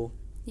right level.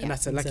 And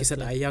that's like you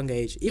said, at a young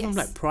age. Even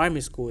like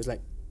primary school is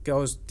like,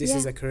 girls, this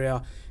is a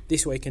career,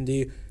 this is what you can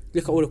do,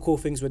 look at all the cool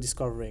things we're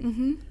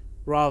discovering,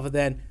 rather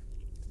than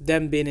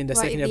them being in the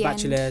second year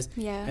bachelors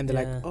and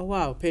they're like, oh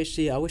wow,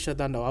 PhD, I wish I'd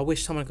done that. I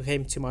wish someone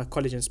came to my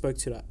college and spoke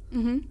to that.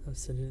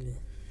 Absolutely.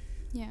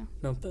 Yeah.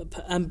 No,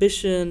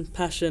 ambition,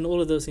 passion,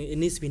 all of those things, it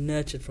needs to be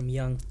nurtured from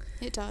young.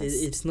 It does.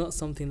 It's not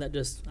something that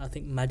just, I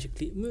think,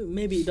 magically,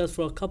 maybe it does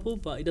for a couple,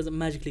 but it doesn't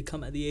magically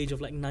come at the age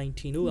of like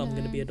 19. Oh, I'm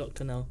going to be a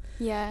doctor now.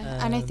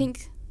 Yeah, and I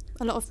think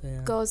a lot of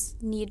girls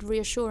need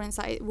reassurance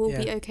that it will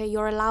be okay.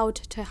 You're allowed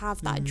to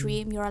have that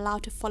dream. You're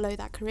allowed to follow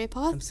that career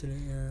path.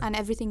 Absolutely, and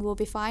everything will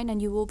be fine,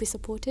 and you will be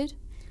supported.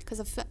 Because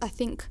I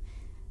think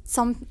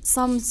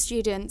some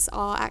students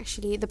are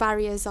actually, the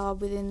barriers are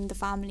within the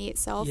family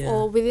itself,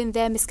 or within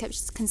their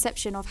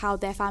misconception of how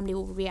their family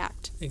will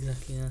react.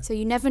 Exactly, So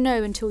you never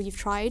know until you've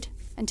tried,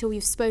 until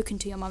you've spoken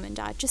to your mum and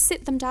dad. Just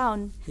sit them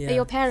down. They're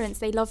your parents,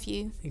 they love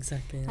you.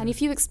 Exactly. And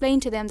if you explain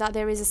to them that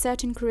there is a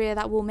certain career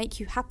that will make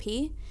you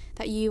happy,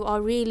 that you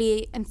are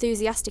really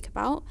enthusiastic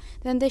about,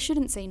 then they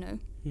shouldn't say no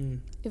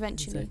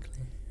eventually.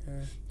 Exactly.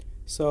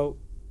 So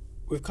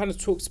we've kind of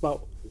talked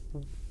about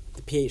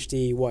the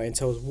PhD, what it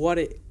entails,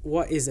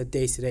 what is a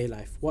day-to-day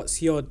life,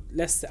 what's your,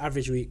 let's say,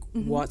 average week,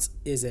 what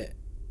is it?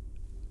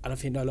 I don't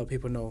think not a lot of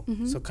people know.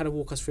 So kind of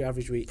walk us through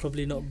average week.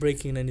 Probably not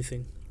breaking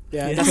anything.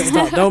 That's the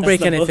start. Don't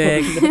break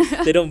anything.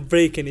 They don't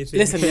break anything.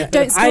 Listen,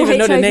 Don't I even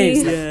know the HIV.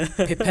 names.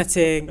 Like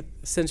pipetting,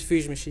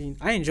 centrifuge machine.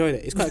 I enjoyed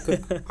it. It's quite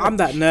good. I'm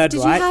that nerd,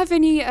 Did right? you have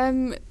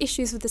any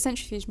issues with the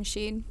centrifuge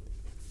machine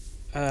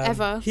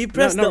ever? He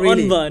pressed not the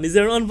really. on button. Is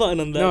there an on button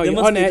on that? No, There you're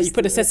must on be it. just- You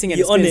put the setting in.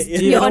 You're on it. Do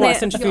you You're know on what a it,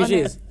 centrifuge you're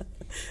on is?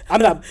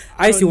 I'm that.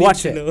 I used to don't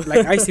watch need to it. know.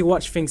 Like I used to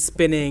watch things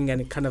spinning, and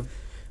it kind of.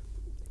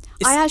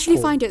 I actually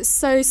cool. find it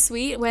so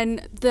sweet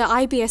when the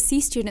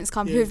IBSC students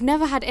come who've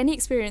never had any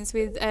experience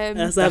with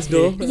That's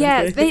me.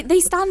 yeah, they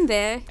stand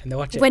there And they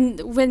watch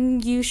it.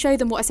 when you show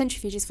them what a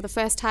centrifuge is for the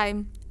first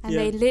time, and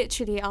they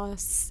literally are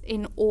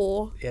in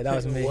awe. Yeah, that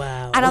was me.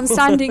 Wow. And I'm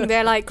standing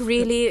there like,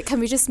 really, can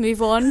we just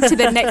move on to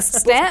the next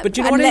step But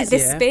do you know and what it let is,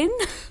 this yeah? spin?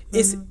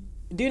 It's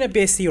doing a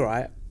BSc,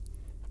 right?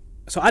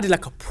 So I did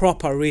like a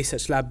proper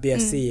research lab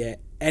BSc, yeah,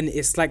 and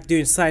it's like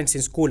doing science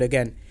in school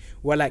again,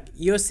 where like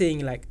you're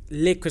seeing like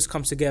liquids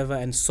come together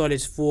and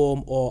solids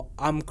form, or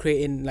I'm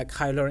creating like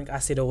hyaluronic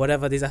acid or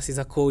whatever these acids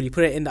are called. You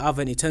put it in the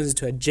oven, it turns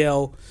into a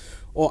gel,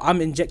 or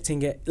I'm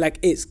injecting it. Like,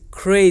 it's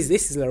crazy.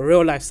 This is a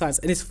real life science,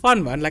 and it's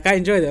fun, man. Like, I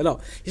enjoyed it a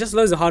lot. It's just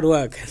loads of hard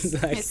work.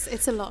 Like,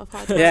 it's a lot of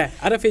hard work. Yeah,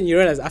 I don't think you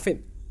realize. I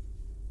think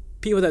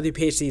people that do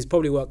PhDs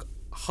probably work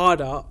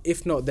harder,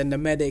 if not, than the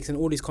medics and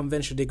all these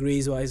conventional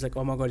degrees where it's like,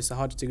 oh my god, it's the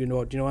hardest degree in the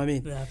world. Do you know what I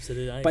mean? Yeah,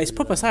 absolutely. But it's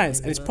proper science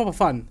and it's proper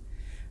fun.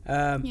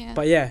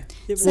 But yeah,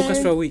 walk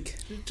us through a week.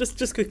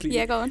 Just quickly.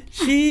 Yeah, go on.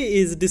 She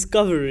is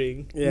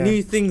discovering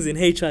new things in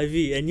HIV,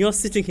 and you're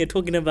sitting here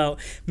talking about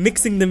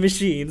mixing the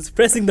machines,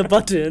 pressing the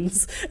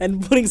buttons,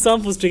 and putting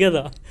samples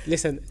together.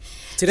 Listen,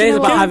 today is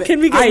about having. Can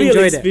we get I real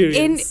enjoyed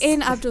experience?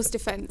 In Abdul's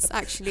defense,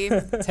 actually,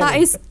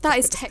 that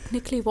is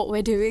technically what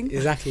we're doing.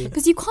 Exactly.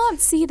 Because you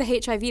can't see the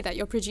HIV that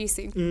you're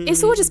producing.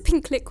 It's all just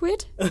pink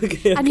liquid,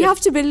 Okay. and you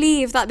have to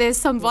believe that there's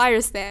some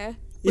virus there,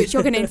 which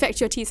you're going to infect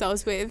your T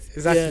cells with.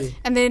 Exactly. Yeah.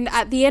 And then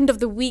at the end of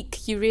the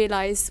week, you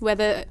realize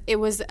whether it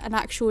was an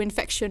actual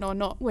infection or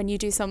not when you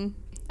do some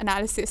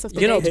analysis of the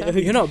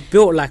data. You're not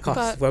built like us.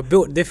 But We're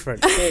built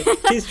different.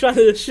 He's trying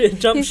to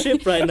jump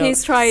ship right now.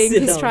 He's trying,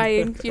 Sit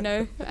down. you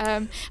know.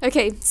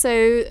 Okay,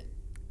 so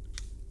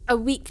a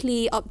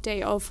weekly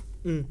update of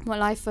what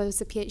life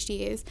as a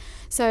PhD is.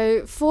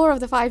 So 4 of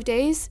the 5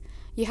 days,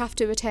 you have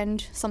to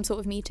attend some sort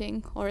of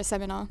meeting or a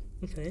seminar.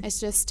 Okay. It's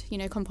just,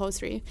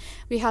 compulsory.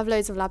 We have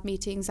loads of lab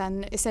meetings,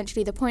 and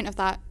essentially the point of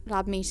that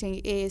lab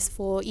meeting is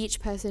for each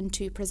person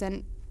to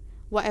present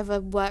whatever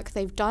work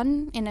they've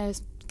done in a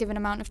given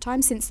amount of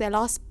time since their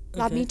last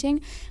lab meeting,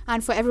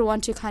 and for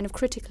everyone to kind of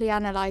critically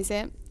analyze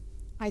it.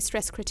 I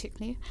stress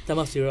critically. That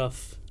must be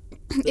rough.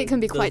 It can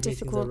be Those quite meetings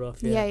difficult. are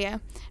rough, Yeah.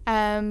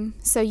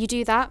 So you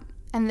do that,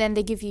 and then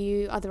they give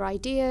you other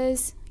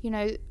ideas.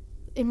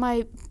 In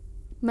my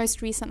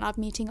most recent lab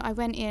meeting, I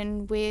went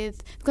in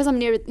with, because I'm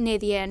near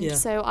the end,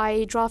 so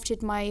I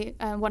drafted my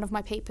one of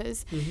my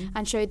papers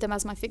and showed them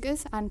as my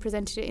figures and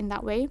presented it in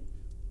that way.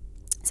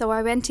 So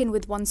I went in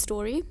with one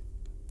story,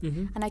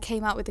 and I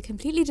came out with a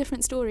completely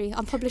different story.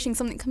 I'm publishing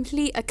something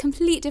a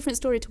complete different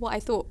story to what I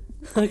thought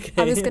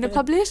I was going to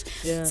publish.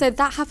 Yeah. So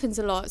that happens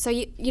a lot. So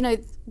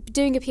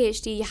doing a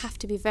PhD, you have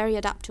to be very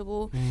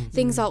adaptable.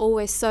 Things are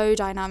always so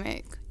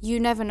dynamic. You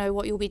never know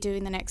what you'll be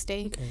doing the next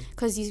day,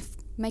 because you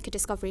make a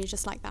discovery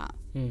just like that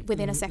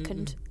within a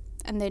second,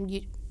 and then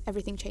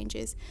everything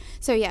changes.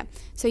 So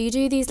you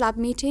do these lab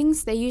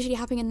meetings. They usually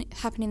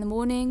happen in the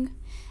morning,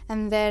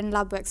 and then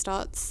lab work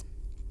starts.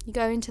 You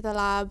go into the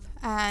lab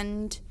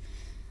and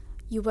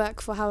you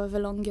work for however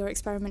long your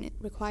experiment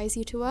requires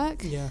you to work.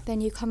 Then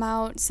you come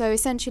out. So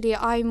essentially,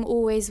 I'm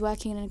always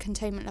working in a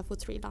containment level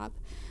 3 lab,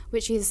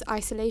 which is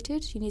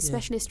isolated. You need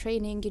specialist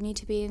training. You need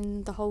to be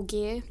in the whole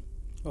gear.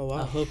 Oh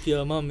wow! I hope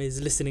your mum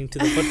is listening to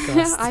the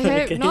podcast. I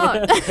hope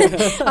not.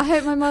 I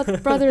hope my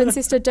brother and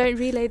sister don't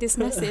relay this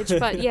message.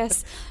 But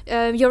yes,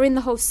 you're in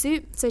the whole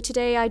suit. So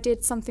today I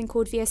did something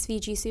called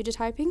VSVG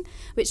pseudotyping,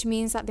 which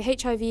means that the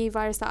HIV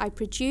virus that I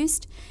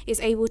produced is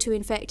able to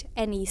infect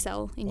any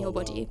cell in your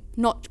body,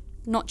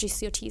 not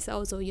just your T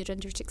cells or your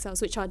dendritic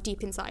cells, which are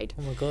deep inside.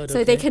 Oh my god!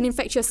 So they can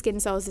infect your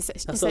skin cells.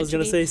 That's what I was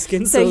going to say.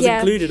 Skin cells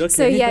included. Okay.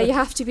 So you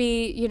have to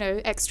be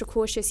extra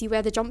cautious. You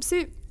wear the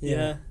jumpsuit.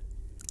 Yeah.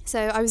 So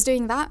I was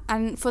doing that,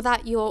 and for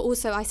that you're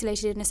also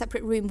isolated in a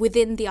separate room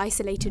within the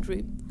isolated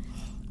room.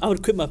 I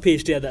would quit my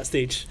PhD at that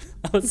stage.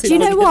 Do you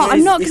know what?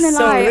 I'm not going to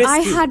lie. risky. I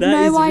had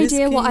no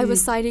idea what I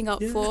was signing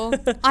up Yeah. for.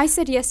 I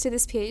said yes to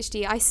this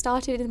PhD. I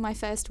started in my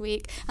first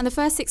week, and the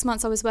first 6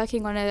 months I was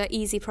working on an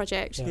easy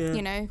project,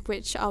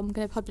 which I'm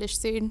going to publish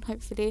soon,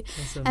 hopefully.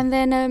 Awesome. And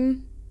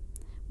then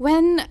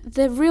when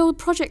the real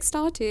project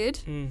started,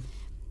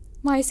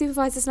 my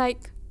supervisor's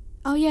like,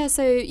 oh yeah,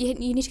 so you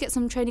need to get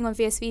some training on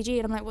VSVG.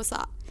 And I'm like, what's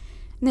that?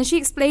 And then she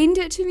explained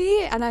it to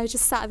me, and I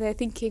just sat there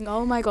thinking,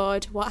 oh my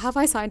god, what have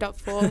I signed up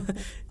for?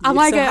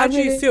 How do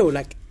you feel?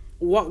 Like,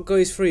 what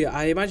goes through you?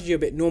 I imagine you're a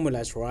bit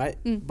normalized, right?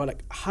 But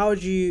like, how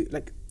do you,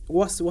 like,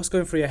 what's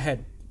going through your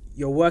head?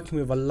 You're working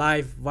with a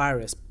live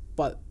virus,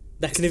 but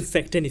that can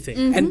infect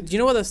anything. And you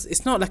know what?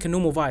 It's not like a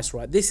normal virus,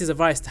 right? This is a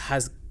virus that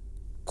has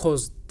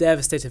caused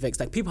devastating effects.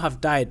 Like, people have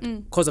died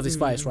because of this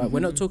virus, right? We're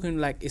not talking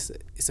like it's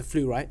a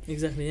flu, right?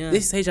 Exactly, yeah.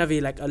 This is HIV.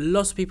 Like, a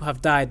lot of people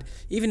have died.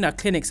 Even in our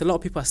clinics, a lot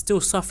of people are still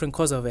suffering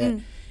because of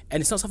it.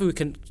 And it's not something we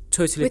can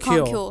totally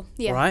can't cure.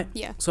 Yeah. Right?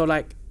 Yeah. So,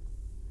 like,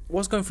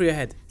 what's going through your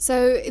head?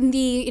 So in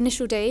the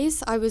initial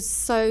days, I was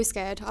so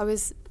scared.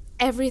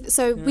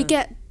 We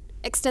get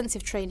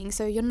extensive training,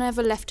 so you're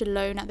never left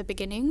alone at the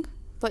beginning.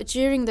 But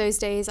during those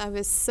days, I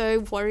was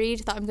so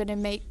worried that I'm going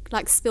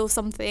to spill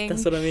something.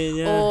 That's what I mean,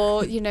 yeah.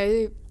 Or,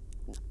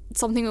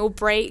 something will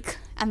break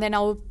and then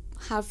I'll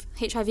have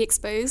HIV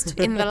exposed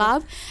in the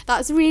lab.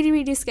 That's really,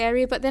 really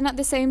scary. But then at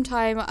the same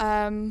time,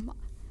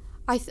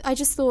 I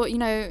just thought,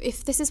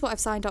 if this is what I've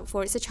signed up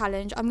for, it's a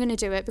challenge. I'm going to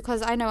do it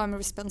because I know I'm a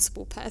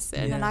responsible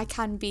person and I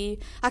can be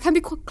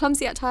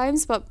clumsy at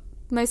times, but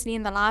mostly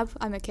in the lab,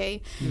 I'm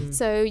okay.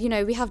 So,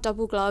 we have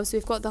double gloves.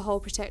 We've got the whole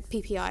Protect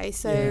PPI.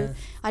 So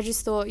I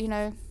just thought,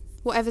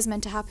 whatever's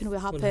meant to happen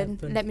will happen.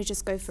 Let me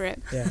just go for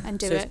it and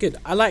do it. So it's good.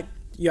 I like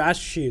your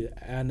attitude,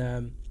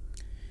 and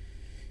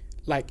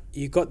like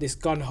you got this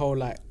gun ho,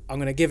 like I'm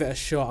gonna give it a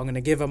shot, I'm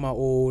gonna give it my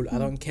all, I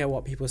don't care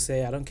what people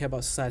say, I don't care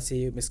about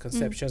society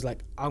misconceptions,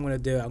 like I'm gonna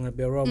do it, I'm gonna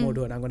be a role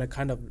model, and I'm gonna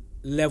kind of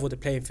level the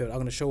playing field, I'm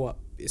gonna show what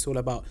it's all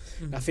about.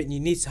 I think you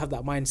need to have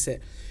that mindset,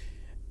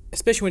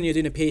 especially when you're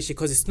doing a PhD,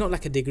 because it's not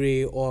like a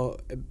degree or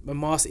a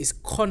master. It's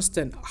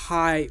constant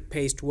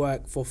high-paced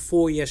work for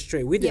 4 years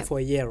straight. We did it for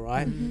a year,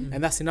 right?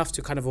 And that's enough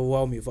to kind of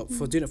overwhelm you. But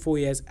for doing it 4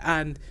 years,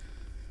 and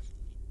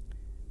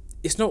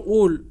it's not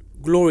all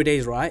glory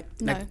days, right?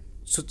 No. Like,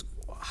 so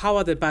how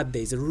are the bad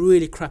days, the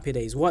really crappy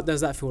days? What does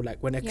that feel like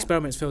when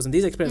experiments fails? And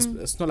these experiments,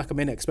 it's not like a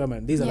minute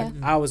experiment. These are like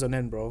hours on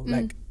end, bro.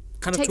 Like,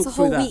 kind of takes talk a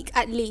whole through that. week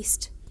at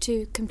least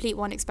to complete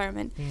one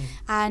experiment.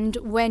 And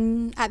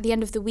when at the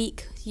end of the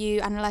week you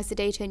analyze the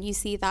data and you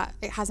see that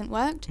it hasn't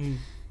worked,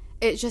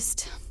 it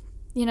just,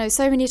 you know,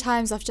 so many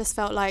times I've just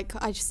felt like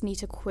I just need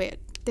to quit.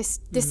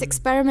 This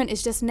experiment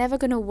is just never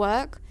going to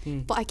work,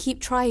 but I keep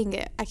trying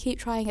it. I keep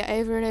trying it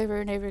over and over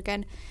and over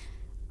again.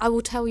 I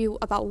will tell you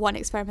about one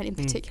experiment in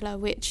particular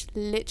which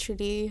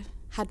literally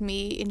had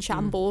me in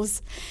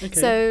shambles. Okay.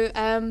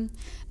 So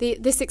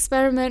this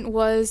experiment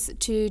was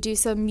to do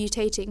some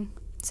mutating.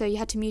 So you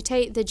had to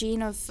mutate the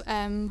gene of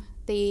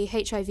the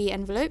HIV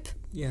envelope.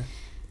 Yeah.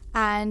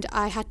 And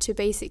I had to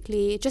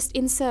basically just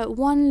insert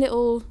one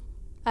little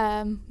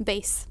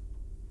base,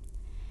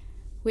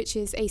 which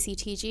is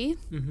ACTG,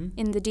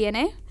 in the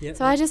DNA. Yep.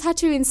 So I just had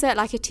to insert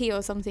like a T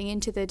or something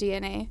into the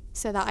DNA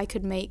so that I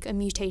could make a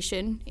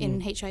mutation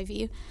in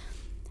HIV.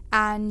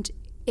 And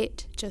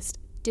it just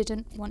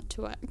didn't want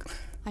to work.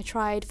 I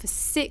tried for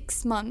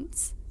 6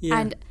 months. Yeah.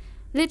 And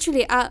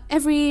literally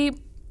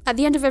at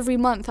the end of every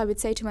month, I would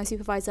say to my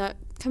supervisor,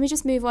 can we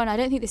just move on? I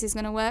don't think this is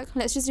going to work.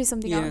 Let's just do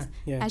something else.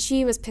 Yeah. And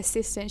she was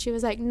persistent. She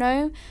was like,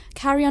 no,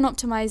 carry on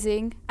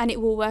optimizing and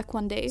it will work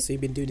one day. So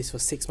you've been doing this for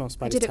 6 months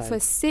by I this did time. it for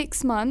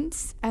 6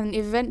 months and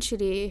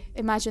eventually,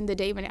 imagine the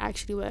day when it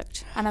actually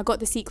worked. And I got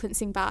the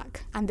sequencing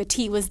back and the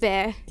T was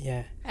there.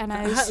 Yeah. And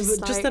I was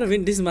just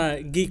like... This is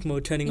my geek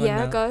mode turning on now.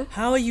 Yeah, go.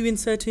 How are you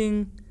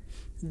inserting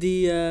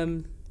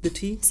the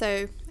T?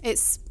 So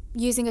it's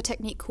using a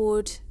technique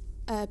called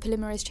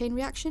polymerase chain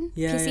reaction,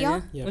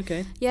 PCR. Yeah.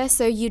 Okay. Yeah,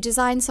 so you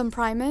design some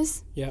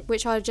primers, Yep.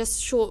 which are just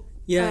short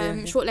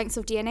lengths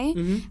of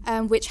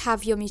DNA, which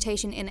have your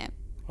mutation in it.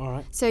 All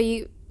right. So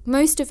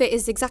most of it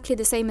is exactly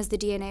the same as the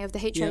DNA of the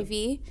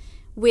HIV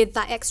with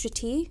that extra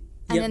T,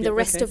 and then the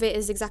rest of it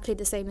is exactly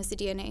the same as the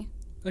DNA.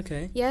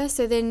 Okay. Yeah,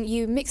 so then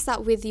you mix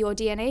that with your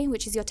DNA,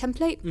 which is your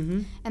template,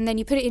 and then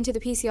you put it into the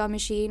PCR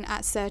machine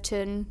at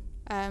certain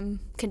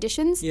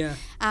conditions. Yeah.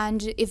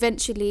 And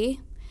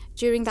eventually,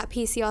 during that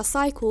PCR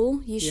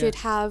cycle, you should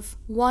have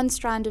one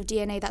strand of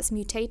DNA that's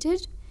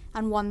mutated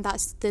and one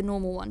that's the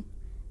normal one.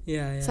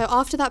 Yeah. So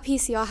after that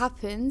PCR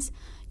happens,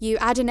 you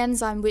add an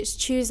enzyme which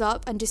chews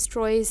up and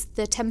destroys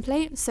the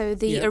template, so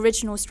the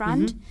original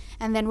strand,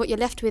 and then what you're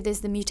left with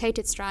is the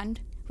mutated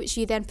strand, which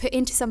you then put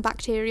into some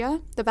bacteria.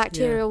 The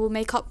bacteria will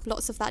make up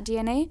lots of that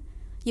DNA.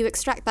 You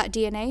extract that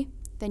DNA,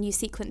 then you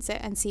sequence it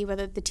and see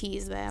whether the T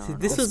is there. See, or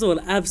this not. was all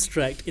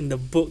abstract in the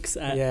books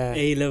at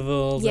A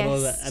levels and all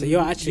that. Yes.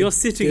 And So you're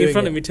sitting in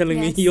front of it. me telling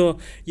me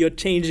you're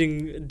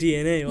changing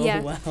DNA. Oh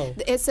Yeah. wow.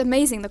 It's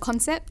amazing, the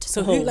concept.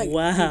 So Oh, who, like,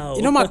 wow.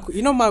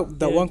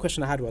 the one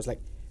question I had was like,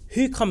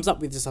 who comes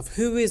up with this stuff?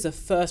 Who is the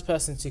first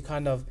person to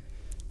kind of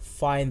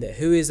find it?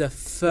 Who is the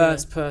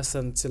first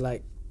person to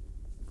like,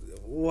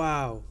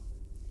 wow.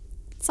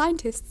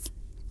 Scientists.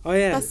 Oh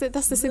yeah.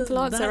 That's the simple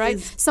answer, That right?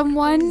 is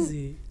Someone,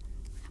 crazy.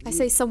 I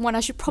say someone,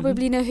 I should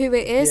probably know who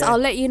it is. Yeah. I'll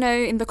let you know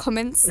in the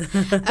comments.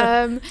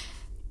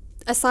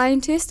 A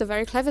scientist, a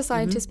very clever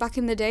scientist back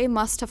in the day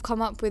must have come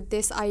up with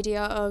this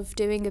idea of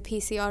doing a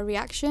PCR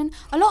reaction.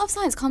 A lot of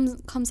science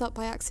comes up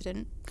by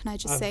accident, can I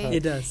just say?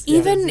 It does.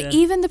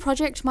 Even the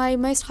project, my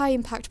most high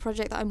impact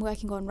project that I'm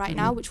working on right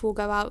now, which will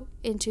go out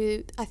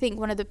into, I think,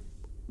 one of the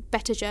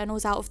better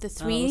journals out of the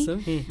 3,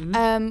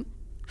 Awesome.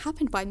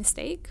 happened by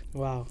mistake.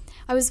 Wow.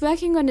 I was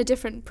working on a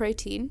different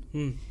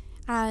protein,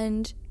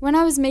 and when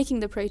I was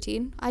making the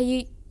protein,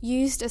 I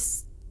used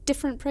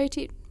different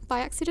protein by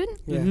accident.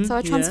 Yeah. So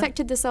I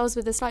transfected the cells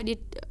with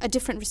a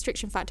different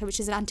restriction factor, which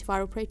is an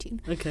antiviral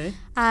protein. Okay.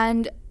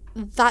 And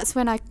that's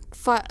when I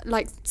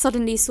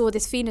suddenly saw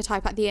this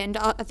phenotype at the end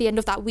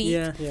of that week.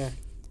 Yeah. Yeah.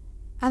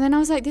 And then I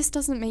was like, this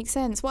doesn't make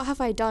sense. What have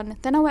I done?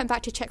 Then I went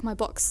back to check my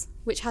box,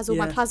 which has all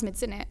my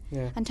plasmids in it.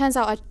 Yeah. And turns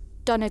out I'd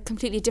done a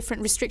completely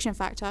different restriction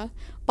factor,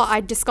 but I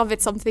discovered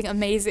something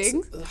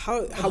amazing. So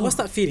how what's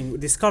that feeling?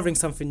 Discovering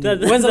something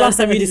new. When's the last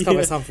time you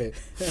discovered something?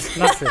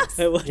 Nothing.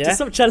 Just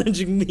stop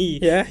challenging me.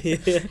 Yeah.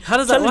 How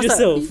does that Challenge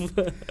yourself.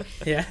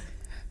 Yeah.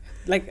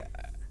 Like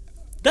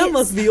That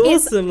must be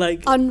awesome.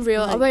 Like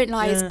unreal. I won't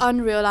lie, yeah. it's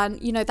unreal.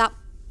 And you know that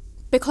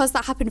because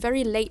that happened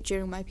very late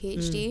during my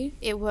PhD,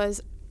 it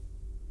was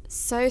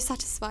so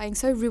satisfying,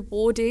 so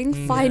rewarding.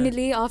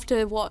 Finally,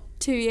 after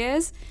 2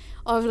 years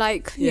of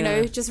you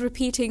know, just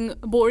repeating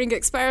boring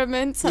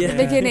experiments at the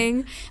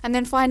beginning, and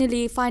then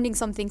finally finding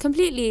something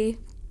completely,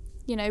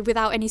 you know,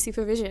 without any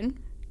supervision.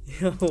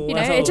 Oh, You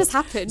know, it just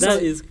happened.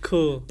 That is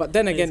cool. But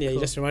then again, That is you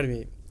cool. just reminded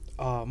me.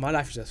 Oh, my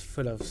life is just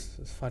full of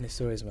funny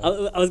stories, man.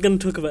 I was going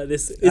to talk about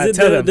this. Is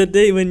it the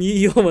day when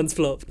your ones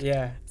flopped?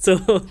 Yeah.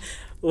 So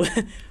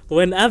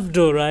when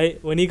Abdul,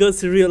 right, when he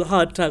goes through real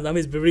hard times, I'm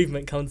his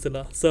bereavement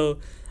counsellor. So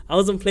I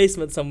was on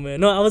placement somewhere.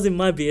 No, I was in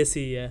my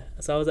BSc, yeah.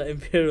 So I was at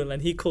Imperial,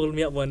 and he called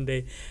me up one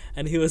day,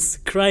 and he was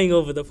crying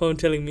over the phone,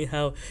 telling me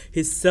how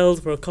his cells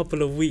for a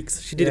couple of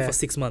weeks. She did it for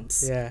 6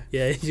 months. Yeah.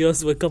 Yeah, she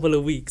was for a couple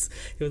of weeks.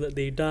 He was like,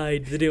 they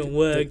died, they didn't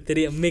work, they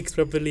didn't mix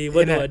properly.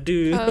 What do I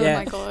do? Oh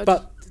my God.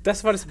 But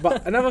that's what.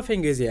 But another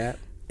thing is, yeah,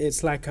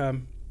 it's like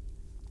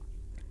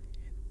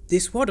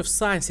this world of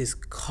science is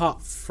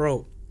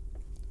cutthroat,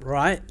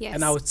 right? Yes.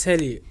 And I will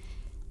tell you,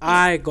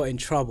 I got in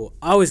trouble.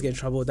 I always get in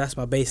trouble. That's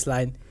my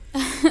baseline.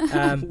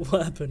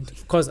 What happened?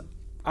 Because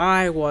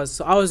I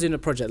was in a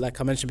project,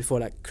 like I mentioned before,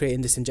 like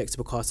creating this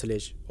injectable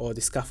cartilage, or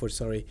the scaffold,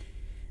 sorry.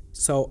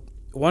 So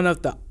one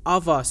of the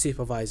other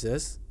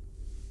supervisors,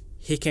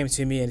 he came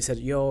to me and he said,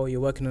 yo,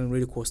 you're working on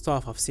really cool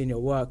stuff. I've seen your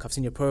work. I've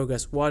seen your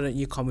progress. Why don't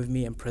you come with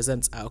me and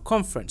present at a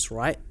conference,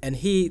 right? And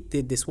he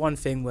did this one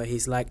thing where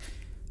he's like,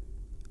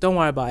 don't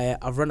worry about it.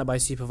 I've run it by a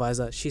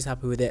supervisor. She's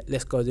happy with it.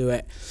 Let's go do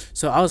it.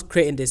 So I was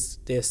creating this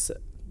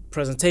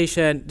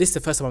presentation. This is the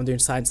first time I'm doing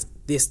science,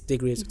 this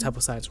degree type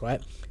of science,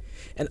 right?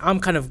 And I'm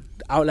kind of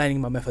outlining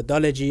my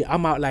methodology.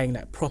 I'm outlining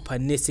like proper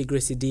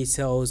nitty-gritty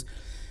details.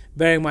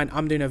 Bearing in mind,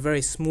 I'm doing a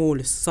very small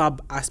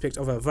sub-aspect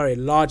of a very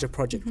larger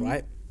project,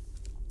 right?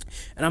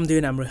 And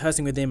I'm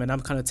rehearsing with him, and I'm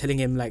kind of telling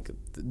him like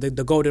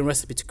the golden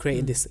recipe to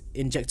creating this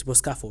injectable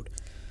scaffold.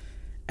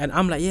 And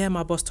I'm like, yeah,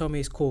 my boss told me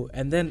it's cool.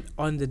 And then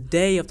on the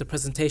day of the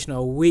presentation, or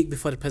a week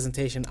before the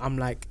presentation, I'm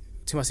like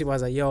to my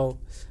supervisor, yo,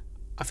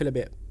 I feel a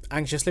bit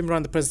anxious. Let me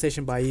run the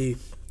presentation by you.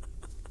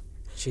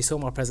 She saw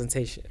my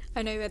presentation.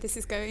 I know where this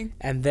is going.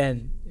 And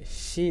then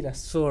she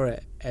just saw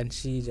it, and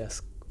she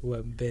just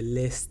went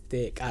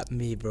ballistic at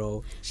me,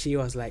 bro. She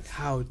was like,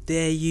 how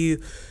dare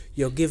you?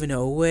 You're giving it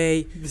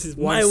away. This is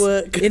my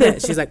work.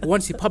 Innit? She's like,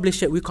 once you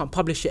publish it, we can't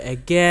publish it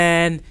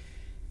again.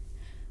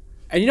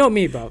 And you know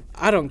me, bro.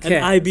 I don't care.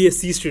 An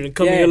IBSC student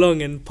coming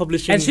along and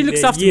publishing. And she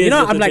looks after me. You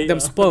know, I'm like them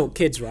spoiled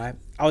kids, right?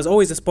 I was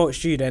always a spoiled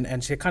student,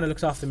 and she kind of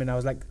looks after me. And I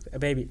was like, a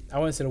baby, I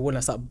went to the wall and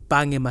I started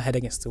banging my head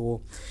against the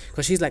wall.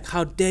 Because she's like,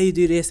 how dare you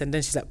do this? And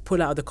then she's like,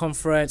 pull out of the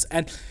conference.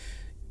 And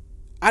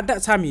at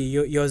that time,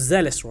 you're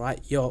zealous, right?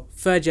 You're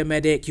third year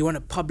medic. You want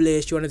to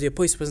publish. You want to do a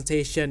post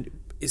presentation.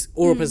 It's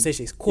oral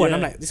presentation. It's cool. And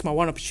I'm like, this is my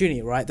one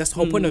opportunity, right? That's the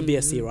whole point of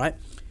BSc, right?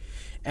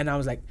 And I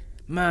was like,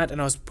 mad, and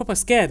I was proper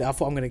scared. I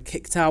thought, I'm gonna get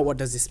kicked out. What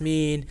does this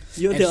mean?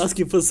 You're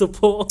asking for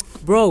support,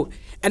 bro.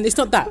 And it's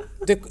not that.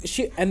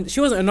 She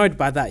wasn't annoyed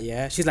by that.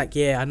 Yeah, she's like,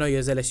 yeah, I know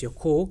you're zealous. You're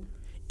cool.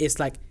 It's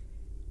like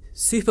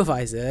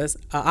supervisors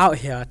are out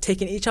here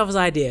taking each other's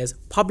ideas,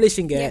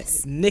 publishing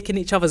it, nicking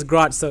each other's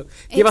grants. So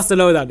give us the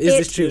lowdown. Is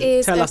this true?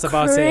 Tell us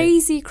about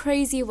it.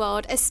 Crazy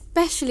world,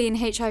 especially in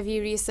HIV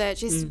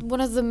research. It's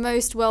one of the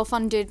most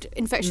well-funded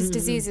infectious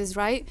diseases,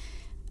 right?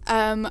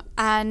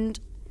 And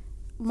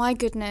my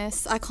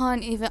goodness, I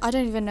don't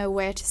even know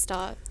where to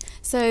start.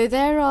 So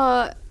there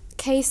are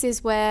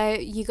cases where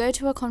you go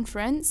to a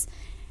conference,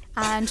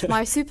 and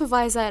my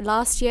supervisor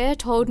last year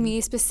told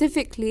me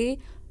specifically,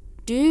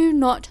 do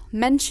not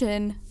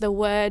mention the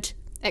word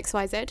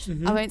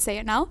XYZ. I won't say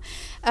it now.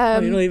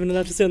 You're not even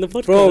allowed to say on the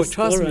podcast. Bro,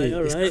 trust me,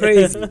 it's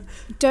crazy.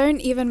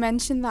 Don't even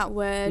mention that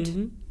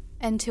word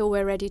until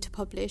we're ready to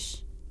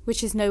publish,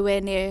 which is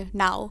nowhere near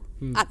now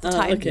at the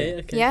time.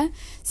 Okay. Yeah?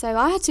 So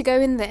I had to go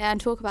in there and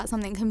talk about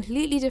something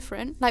completely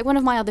different, like one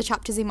of my other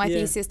chapters in my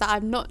thesis that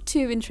I'm not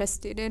too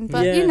interested in.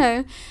 But, you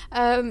know,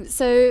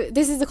 so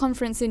this is the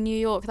conference in New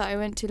York that I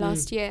went to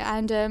last year,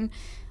 and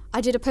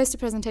I did a poster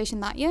presentation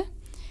that year.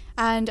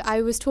 And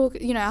I was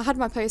talking, I had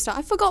my poster.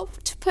 I forgot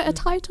to put a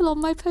title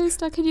on my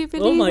poster. Can you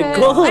believe it? Oh my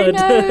God. I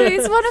know.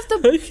 It's one of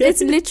the,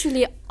 it's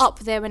literally up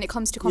there when it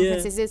comes to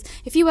conferences. Is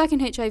if you work in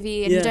HIV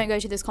and you don't go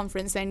to this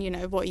conference, then,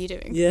 what are you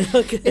doing? Yeah,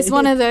 okay. It's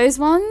one of those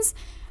ones.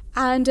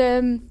 And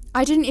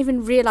I didn't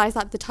even realise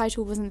that the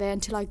title wasn't there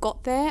until I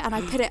got there, and I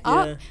put it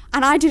up,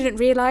 and I didn't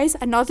realise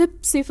another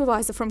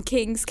supervisor from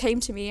King's came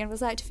to me and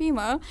was like,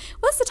 Tafima,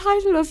 what's the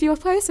title of your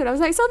poster? And I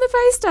was like, it's on the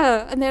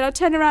poster. And then I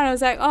turned around and I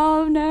was like,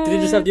 oh no. Did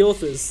it just have the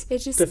authors? It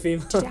just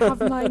Tafima. Did it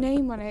have my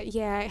name on it?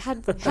 Yeah, it had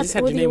all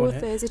the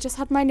authors. It just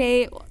had my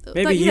name.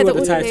 Maybe you were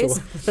the title.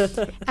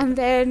 And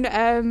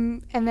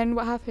then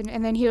what happened?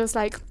 And then he was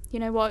like, you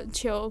know what,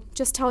 chill.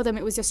 Just tell them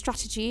it was your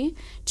strategy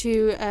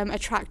to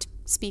attract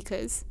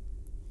speakers.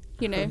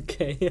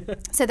 Okay.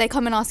 So they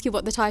come and ask you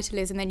what the title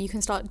is, and then you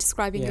can start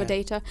describing your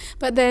data.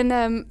 But then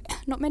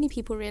not many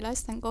people realise,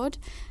 thank God.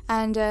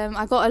 And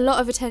I got a lot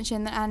of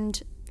attention.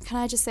 And can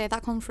I just say,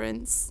 that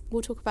conference,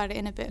 we'll talk about it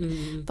in a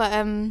bit, but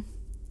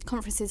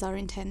conferences are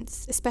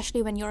intense,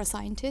 especially when you're a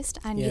scientist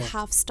and you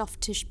have stuff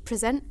to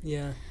present.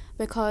 Yeah.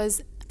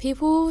 Because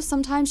people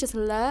sometimes just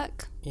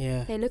lurk.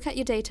 Yeah. They look at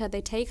your data,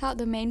 they take out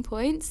the main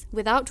points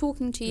without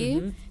talking to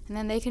you, and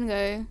then they can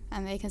go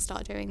and they can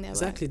start doing their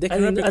work. They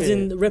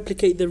can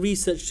replicate the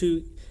research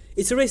to.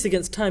 It's a race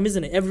against time,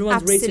 isn't it?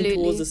 Everyone's racing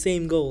towards the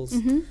same goals.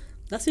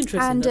 That's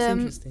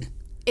interesting.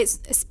 it's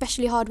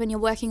especially hard when you're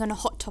working on a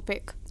hot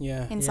topic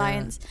in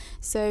science.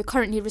 So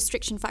currently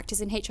restriction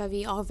factors in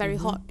HIV are very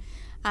hot,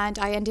 and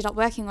I ended up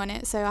working on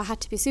it, so I had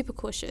to be super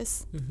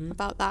cautious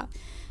about that.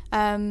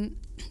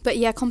 But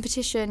yeah,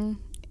 competition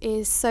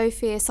is so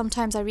fierce.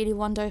 Sometimes I really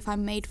wonder if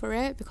I'm made for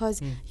it,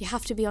 because you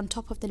have to be on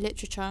top of the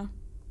literature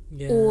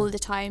all the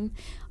time.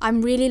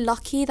 I'm really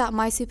lucky that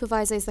my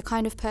supervisor is the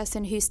kind of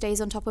person who stays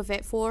on top of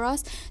it for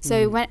us.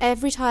 So when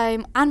every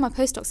time, and my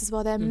postdocs as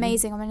well, they're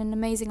amazing. I'm in an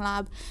amazing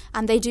lab,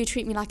 and they do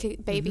treat me like a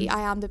baby. I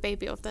am the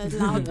baby of the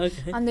lab.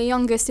 I'm the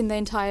youngest in the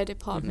entire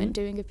department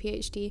doing a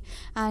PhD,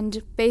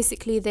 and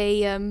basically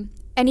they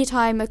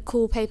anytime a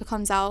cool paper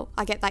comes out,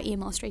 I get that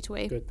email straight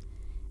away. Good.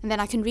 And then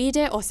I can read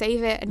it or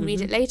save it and read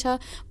it later,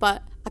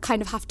 but I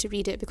kind of have to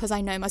read it because I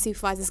know my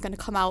supervisor is going to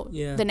come out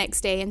the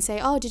next day and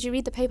say, oh, did you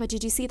read the paper?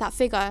 Did you see that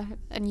figure?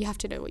 And you have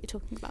to know what you're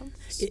talking about.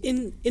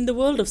 In the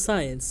world of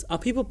science, are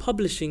people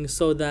publishing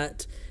so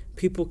that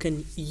people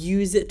can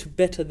use it to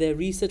better their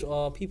research,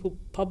 or are people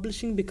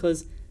publishing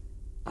because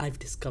I've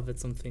discovered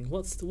something?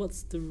 What's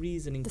the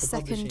reasoning for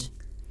publishing?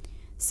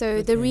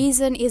 So the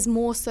reason is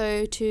more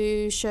so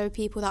to show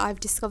people that I've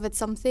discovered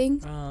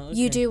something.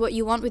 You do what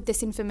you want with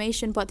this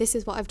information, but this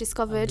is what I've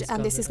discovered,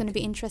 and this is going to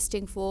be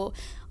interesting for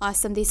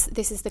us, and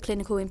this is the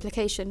clinical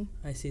implication.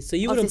 I see. So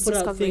you wouldn't put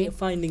out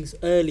findings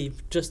early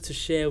just to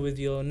share with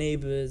your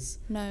neighbours?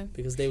 No.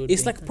 Because they would.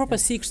 It's like a proper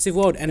secretive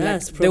world, and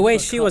like the way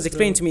she was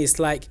explaining to me, it's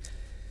like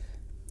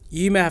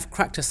you may have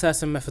cracked a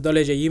certain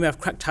methodology, you may have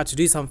cracked how to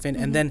do something,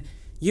 and then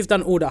you've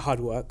done all that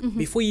hard work.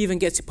 Before you even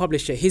get to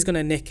publish it, he's going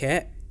to nick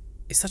it.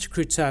 It's such a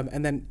crude term,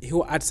 and then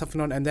he'll add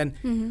something on, and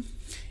then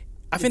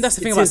I think that's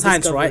the thing about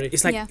science, right?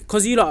 It's like,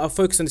 because you lot are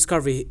focused on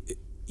discovery,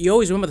 you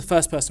always remember the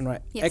first person,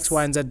 right? Yes. X,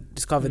 Y, and Z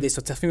discovered this,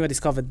 or Tafima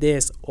discovered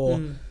this, or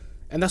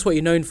and that's what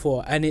you're known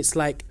for. And it's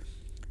like,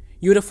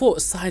 you would have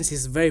thought science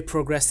is very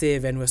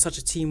progressive and we're such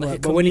a teamwork,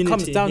 like but when it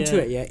comes down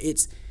to it,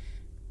 it's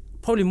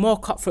probably more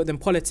cutthroat than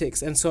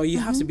politics, and so you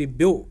have to be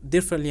built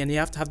differently, and you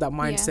have to have that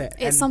mindset.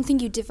 It's something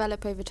you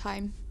develop over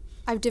time.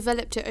 I've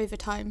developed it over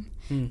time.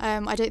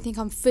 I don't think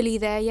I'm fully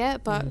there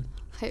yet, but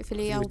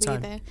hopefully I'll be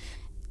there.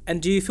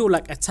 And do you feel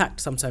like attacked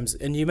sometimes?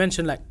 And you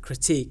mentioned like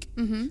critique.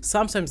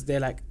 Sometimes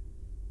they're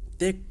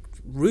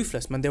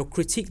ruthless, man. They'll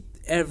critique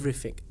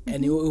everything,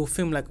 and it will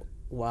feel like,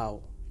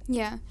 wow.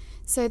 Yeah.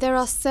 So there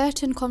are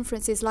certain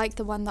conferences like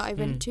the one that I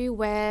went to,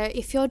 where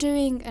if you're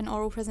doing an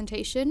oral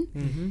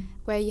presentation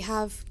where you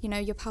have,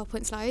 your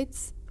PowerPoint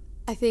slides,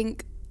 I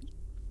think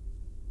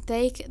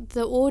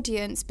the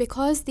audience,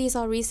 because these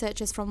are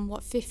researchers from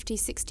 50,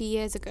 60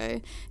 years ago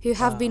who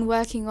have been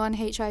working on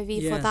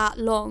HIV for that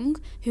long,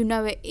 who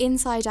know it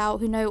inside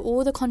out, who know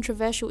all the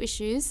controversial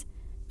issues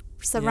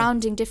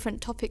surrounding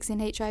different topics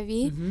in HIV,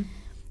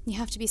 you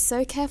have to be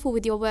so careful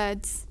with your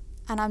words.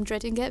 And I'm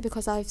dreading it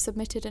because I've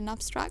submitted an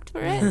abstract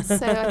for it.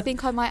 So I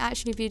think I might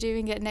actually be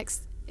doing it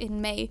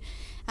in May.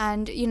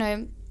 And,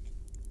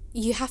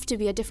 you have to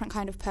be a different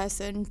kind of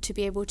person to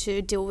be able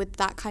to deal with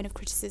that kind of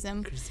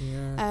criticism.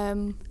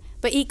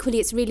 But equally,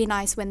 it's really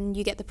nice when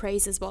you get the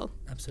praise as well.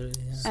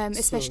 Absolutely,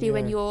 especially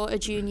when you're a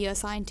junior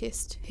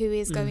scientist who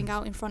is going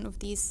out in front of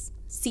these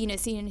senior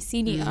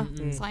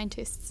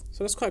scientists.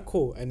 So that's quite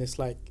cool, and it's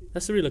like...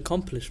 That's a real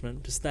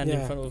accomplishment, to stand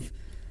in front of...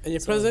 And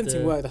you're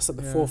presenting work that's at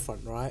the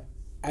forefront, right?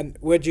 And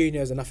we're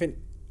juniors, and I think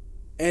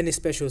any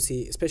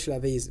specialty, especially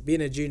like these,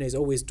 being a junior is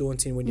always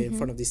daunting when you're in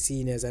front of these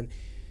seniors, and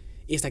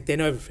it's like they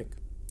know everything.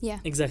 Yeah.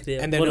 Exactly.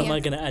 And what am I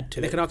going to add to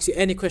it? They can ask you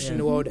any question in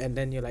the world, and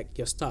then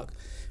you're stuck.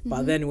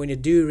 But then when you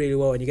do really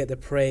well and you get the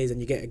praise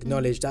and you get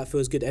acknowledged, that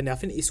feels good. And I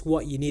think it's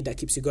what you need that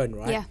keeps you going,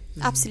 right? Yeah,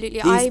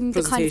 absolutely. I'm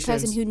the kind of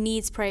person who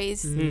needs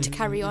praise to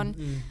carry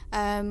on.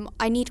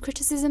 I need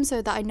criticism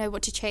so that I know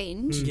what to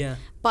change.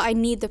 But I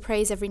need the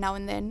praise every now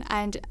and then.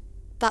 And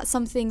that's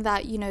something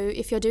that,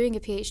 if you're doing a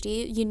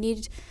PhD, you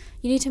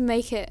need to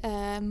make it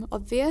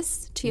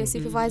obvious to your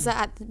supervisor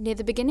near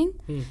the beginning.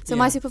 So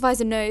my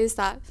supervisor knows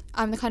that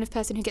I'm the kind of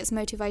person who gets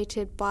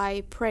motivated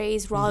by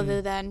praise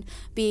rather than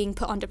being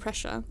put under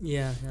pressure.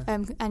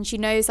 And she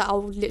knows that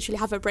I'll literally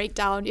have a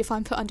breakdown if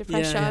I'm put under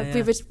pressure.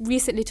 We were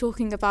recently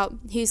talking about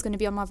who's going to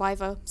be on my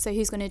viva, so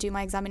who's going to do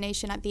my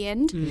examination at the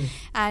end.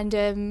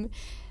 And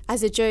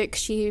as a joke,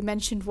 she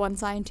mentioned one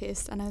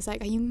scientist, and I was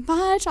like, "Are you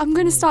mad? I'm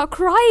going to start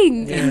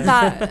crying in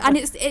that." And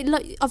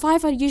a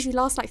viva usually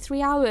lasts like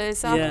 3 hours.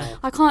 So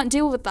I can't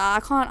deal with that. I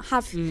can't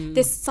have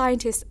this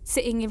scientist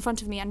sitting in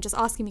front of me and just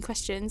asking me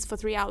questions for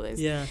 3 hours.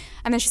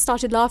 And then she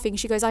started laughing.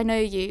 She goes, "I know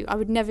you. I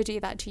would never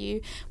do that to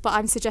you, but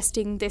I'm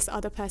suggesting this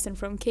other person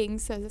from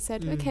King's." So I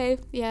said, "Okay,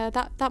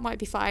 that might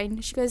be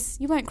fine." She goes,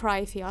 "You won't cry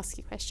if he asks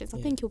you questions. I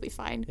think you'll be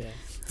fine."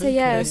 So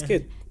That's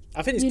good.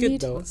 I think it's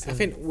good though. I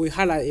think we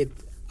highlighted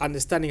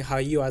understanding how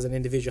you as an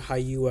individual, how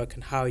you work,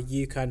 and how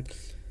you can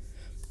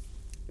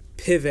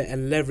pivot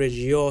and leverage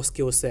your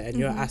skill set and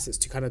your assets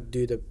to kind of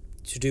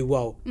do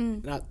well.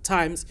 And at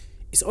times,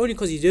 it's only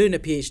because you're doing a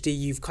PhD,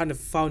 you've kind of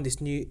found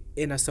this new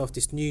inner self,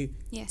 this new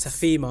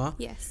Tafima,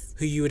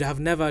 who you would have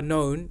never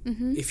known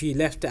if you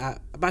left it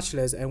at a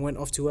bachelor's and went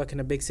off to work in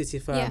a big city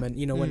firm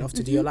and went off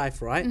to do your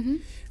life, right?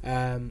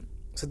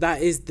 So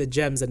that is the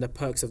gems and the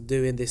perks of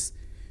doing this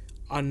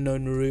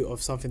unknown route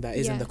of something that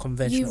isn't the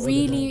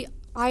conventional.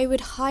 I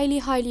would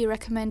highly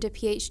recommend a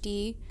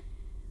PhD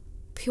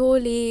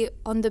purely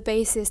on the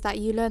basis that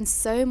you learn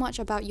so much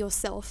about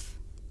yourself.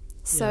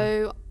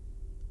 So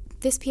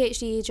this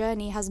PhD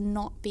journey has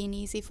not been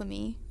easy for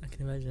me. I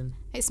can imagine.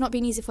 It's not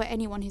been easy for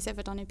anyone who's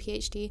ever done a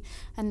PhD,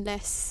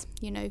 unless,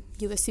 you know,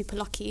 you were super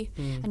lucky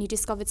and you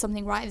discovered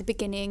something right at the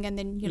beginning and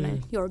then, you know,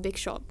 you're a big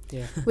shot,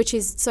 which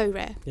is so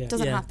rare.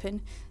 Doesn't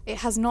happen. It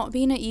has not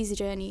been an easy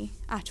journey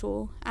at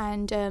all.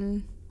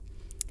 And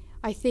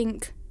I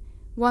think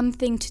one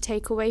thing to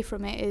take away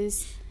from it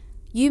is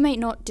you may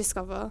not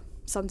discover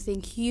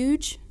something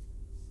huge,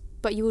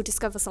 but you will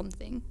discover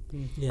something.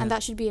 And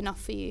that should be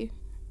enough for you,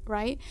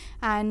 right?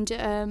 And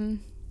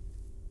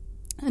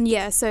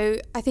so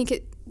I think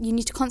you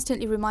need to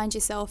constantly remind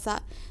yourself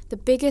that the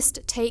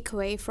biggest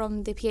takeaway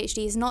from the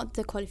PhD is not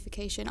the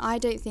qualification. I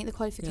don't think the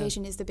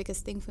qualification is the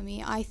biggest thing for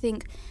me. I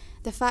think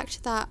the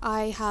fact that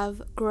I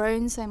have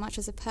grown so much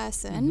as a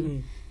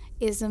person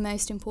is the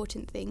most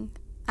important thing.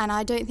 And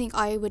I don't think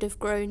I would have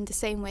grown the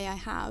same way I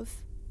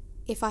have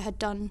if I had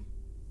done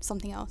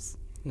something else.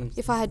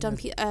 If I had done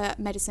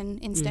medicine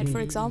instead, for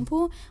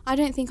example, I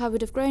don't think I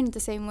would have grown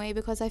the same way,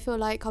 because I feel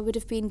like I would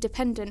have been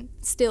dependent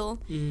still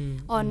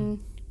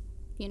on,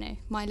 you know,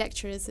 my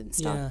lecturers and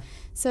stuff.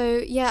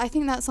 So, I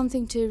think that's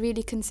something to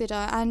really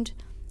consider. And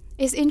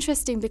it's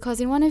interesting because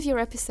in one of your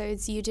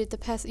episodes, you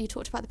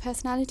talked about the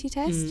personality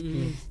test.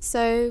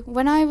 So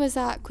when I was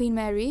at Queen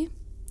Mary,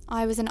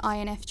 I was an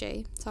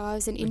INFJ, so I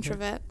was an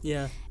introvert.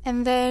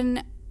 And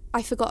then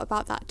I forgot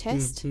about that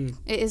test.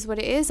 It is what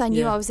it is. I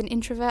knew I was an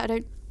introvert.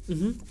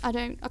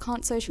 I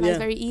can't socialize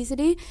very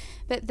easily.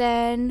 But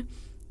then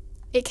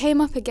it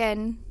came up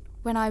again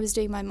when I was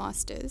doing my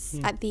masters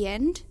at the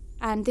end.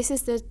 And this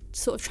is the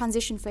sort of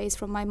transition phase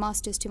from my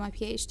masters to my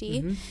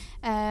PhD.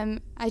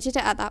 I did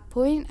it at that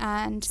point,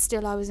 and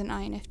still I was an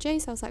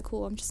INFJ. So I was like,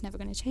 cool, I'm just never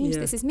going to change.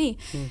 This is me.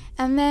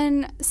 And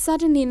then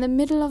suddenly in the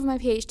middle of my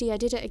PhD, I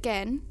did it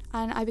again,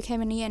 and I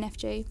became an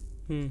ENFJ.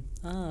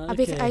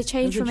 I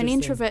changed from an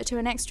introvert to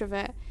an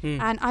extrovert,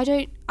 and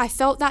I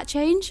felt that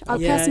change. I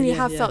personally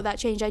have felt that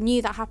change. I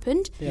knew that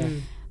happened,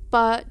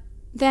 but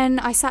then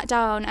I sat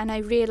down and I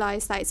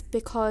realised that it's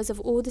because of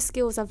all the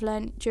skills I've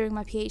learned during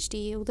my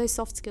PhD, all those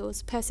soft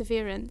skills,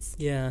 perseverance,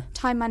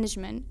 time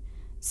management,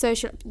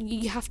 social.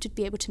 You have to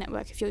be able to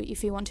network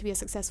if you want to be a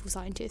successful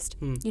scientist.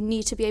 You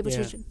need to be able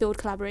to build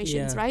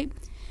collaborations, right?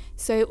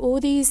 So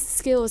all these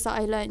skills that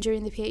I learned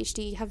during the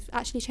PhD have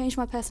actually changed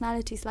my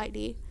personality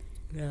slightly.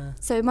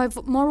 So my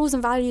morals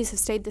and values have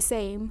stayed the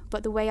same,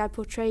 but the way I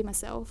portray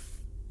myself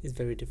is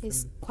very different.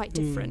 Is quite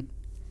different.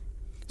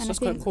 And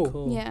so that's quite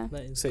cool. Yeah.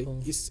 So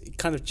cool. It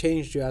kind of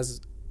changed you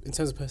in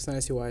terms of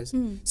personality wise.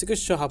 It's a good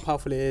show how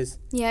powerful it is.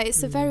 Yeah,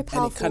 it's a very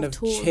powerful and it kind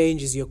tool. of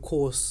changes your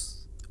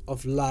course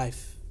of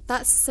life.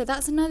 That's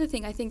another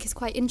thing I think is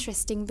quite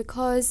interesting,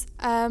 because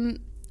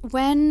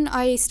when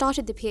I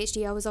started the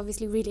PhD, I was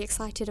obviously really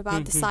excited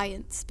about the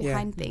science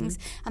behind things,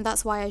 and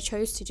that's why I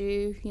chose to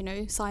do, you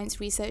know, science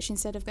research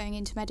instead of going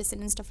into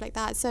medicine and stuff like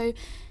that. So,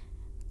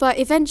 but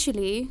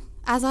eventually,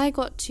 as I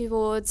got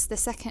towards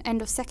the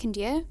end of second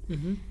year,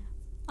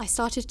 I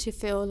started to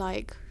feel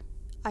like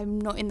I'm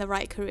not in the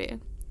right career.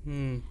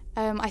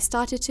 I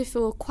started to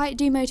feel quite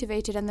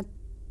demotivated, and the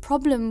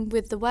problem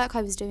with the work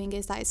I was doing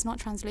is that it's not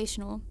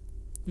translational.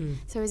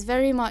 So it's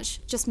very much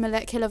just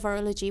molecular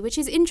virology, which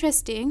is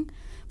interesting,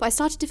 but I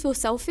started to feel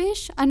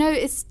selfish. I know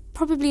it's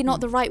probably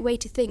not the right way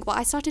to think, but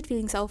I started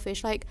feeling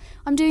selfish. Like,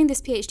 I'm doing this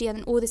PhD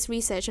and all this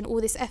research and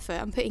all this effort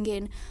I'm putting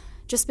in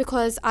just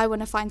because I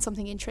want to find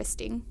something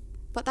interesting.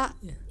 But that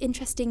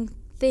interesting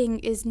thing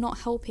is not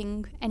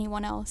helping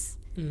anyone else.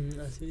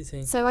 That's what you're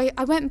saying. So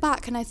I went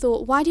back and I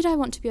thought, why did I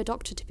want to be a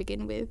doctor to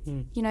begin with?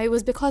 You know, it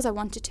was because I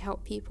wanted to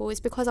help people. It's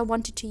because I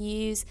wanted to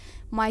use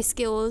my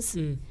skills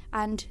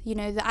and, you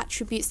know, the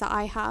attributes that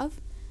I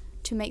have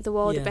to make the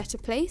world a better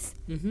place.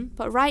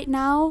 But right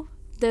now,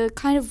 the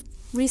kind of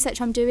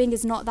research I'm doing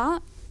is not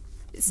that.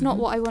 It's not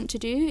what I want to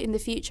do in the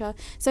future.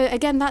 So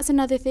again, that's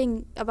another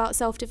thing about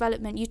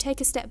self-development. You take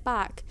a step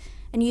back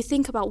and you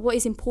think about what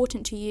is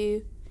important to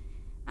you.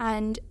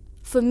 And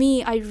for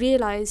me, I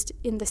realised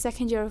in the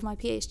second year of my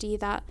PhD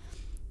that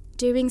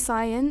doing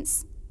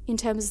science in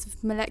terms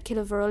of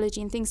molecular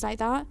virology and things like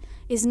that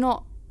is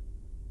not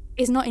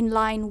in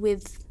line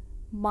with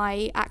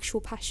my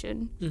actual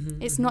passion.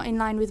 It's not in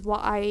line with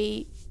what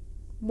I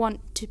want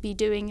to be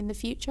doing in the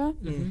future,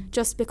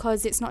 just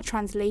because it's not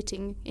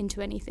translating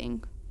into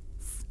anything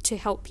to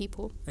help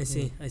people. I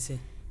see.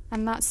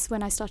 And that's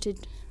when I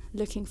started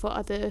looking for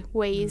other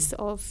ways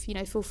of, you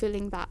know,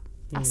 fulfilling that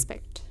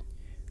aspect.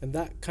 And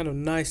that kind of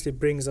nicely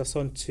brings us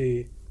on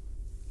to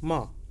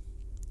Ma.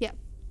 Yeah.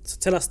 So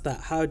tell us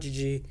that. How did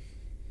you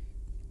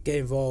get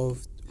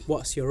involved?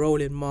 What's your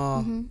role in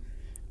Ma?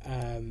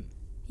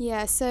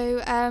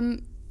 So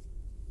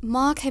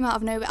Ma came out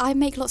of nowhere. I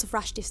make lots of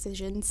rash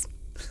decisions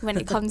when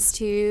it comes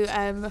to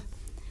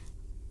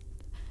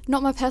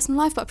not my personal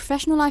life, but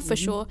professional life for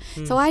sure.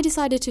 So I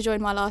decided to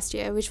join my last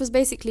year, which was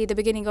basically the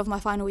beginning of my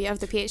final year of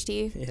the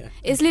PhD. Yeah.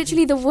 It's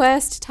literally the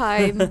worst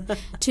time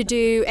to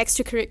do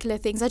extracurricular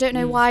things. I don't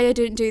know why I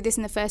didn't do this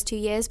in the first 2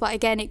 years, but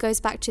again, it goes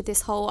back to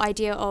this whole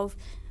idea of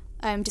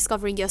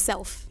discovering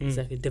yourself.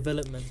 Exactly,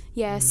 development.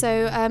 Yeah,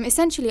 so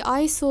essentially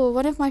I saw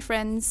one of my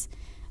friends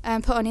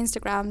put on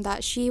Instagram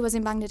that she was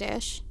in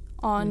Bangladesh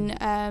on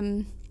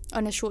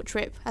a short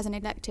trip as an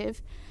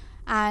elective,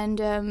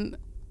 and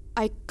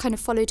I kind of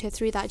followed her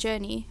through that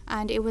journey,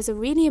 and it was a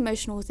really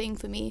emotional thing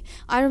for me.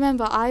 I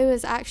remember I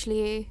was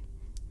actually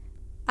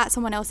at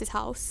someone else's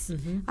house,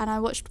 and I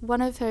watched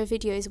one of her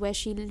videos where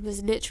she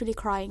was literally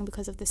crying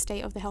because of the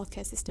state of the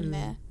healthcare system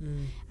there.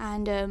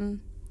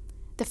 And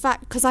the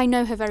fact, because I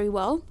know her very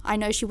well, I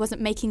know she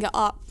wasn't making it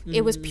up.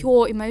 It was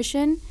pure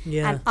emotion,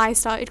 and I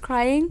started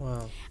crying.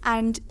 Wow.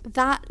 And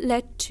that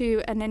led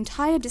to an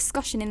entire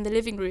discussion in the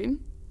living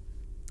room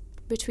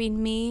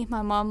between me,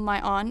 my mum, my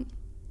aunt,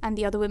 and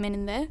the other women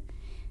in there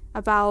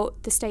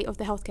about the state of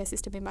the healthcare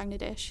system in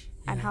Bangladesh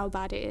and how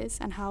bad it is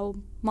and how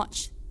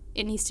much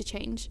it needs to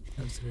change.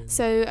 Absolutely.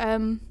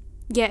 So,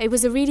 it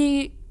was a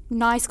really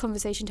nice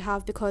conversation to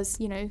have because,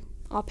 you know,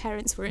 our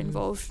parents were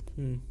involved.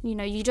 You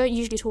know, you don't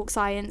usually talk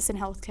science and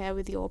healthcare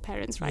with your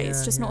parents, right?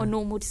 It's just not a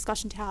normal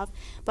discussion to have.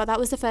 But that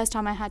was the first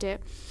time I had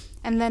it.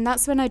 And then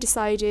that's when I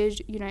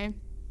decided, you know,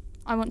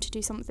 I want to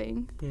do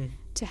something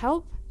to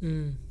help.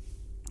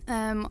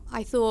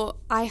 I thought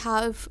I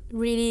have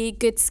really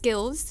good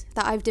skills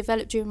that I've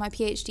developed during my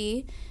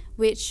PhD,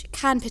 which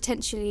can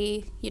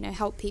potentially, you know,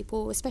 help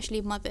people,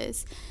 especially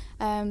mothers.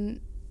 And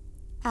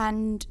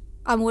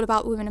I'm all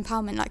about women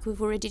empowerment, like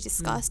we've already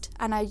discussed.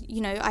 And I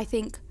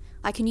think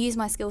I can use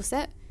my skill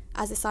set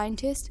as a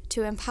scientist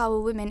to empower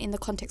women in the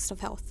context of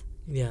health.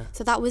 Yeah.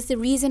 So that was the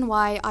reason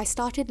why I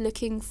started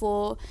looking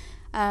for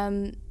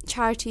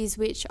charities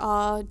which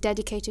are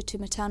dedicated to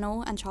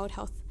maternal and child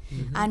health.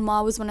 And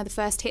Ma was one of the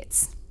first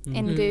hits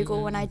in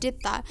Google when I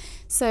did that.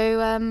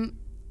 So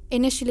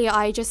initially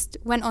I just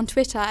went on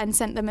Twitter and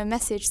sent them a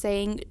message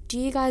saying, do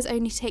you guys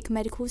only take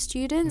medical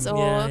students,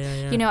 or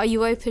you know, are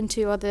you open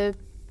to other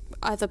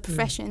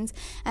professions?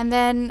 And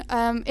then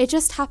it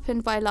just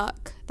happened by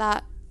luck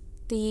that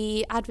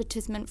the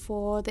advertisement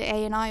for the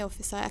A&I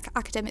officer,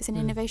 academics and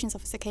innovations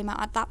officer, came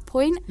out at that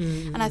point.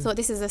 And I thought,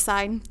 this is a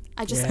sign.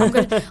 I'm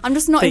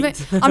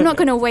not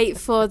going to wait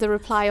for the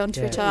reply on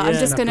Twitter. I'm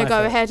just going to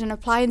go ahead and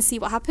apply and see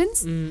what happens.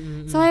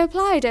 So I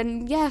applied,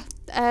 and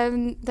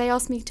they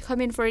asked me to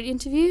come in for an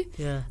interview.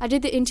 I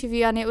did the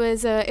interview, and it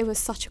was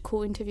such a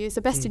cool interview. It's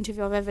the best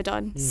interview I've ever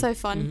done. So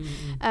fun.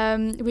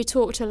 We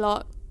talked a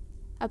lot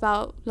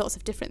about lots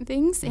of different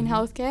things in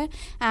healthcare,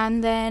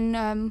 and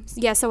then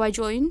so I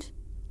joined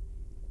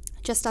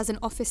just as an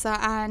officer.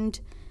 And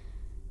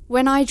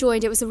when I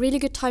joined, it was a really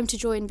good time to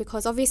join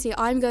because obviously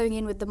I'm going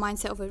in with the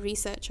mindset of a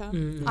researcher.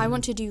 I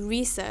want to do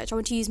research. I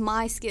want to use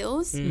my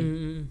skills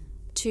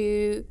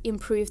to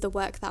improve the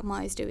work that Ma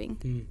is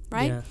doing,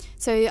 right?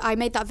 So I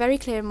made that very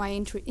clear in my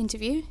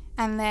interview,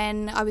 and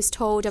then I was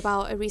told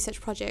about a research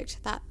project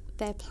that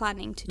they're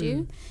planning to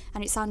do,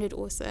 and it sounded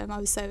awesome. I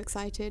was so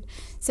excited.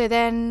 So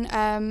then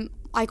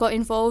I got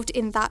involved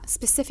in that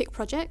specific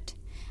project,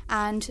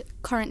 and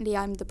currently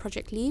I'm the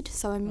project lead,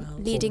 so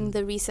I'm leading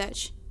the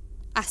research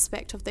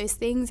aspect of those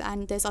things,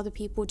 and there's other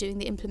people doing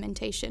the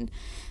implementation.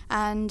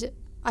 And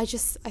I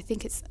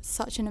think it's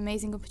such an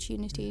amazing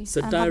opportunity.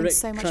 So direct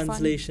so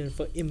translation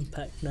for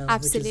impact now.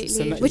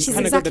 Absolutely, which is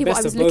exactly what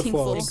I was looking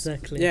for.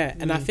 Exactly. Yeah,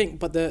 and I think,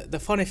 but the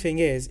funny thing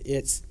is,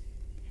 it's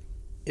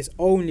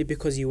only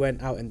because you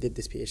went out and did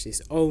this PhD.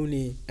 It's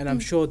only, and I'm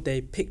sure they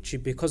picked you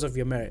because of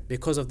your merit,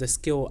 because of the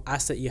skill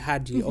asset you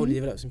had. You only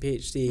developed some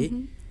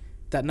PhD.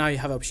 That now you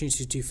have an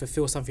opportunity to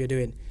fulfill something you're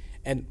doing.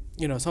 And,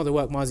 you know, some of the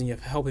work, Mazen, you're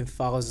helping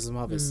thousands of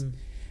others.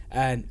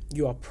 And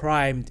you are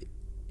primed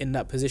in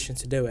that position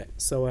to do it.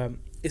 So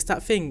it's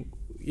that thing,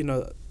 you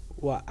know,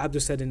 what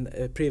Abdul said in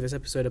a previous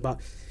episode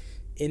about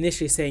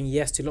initially saying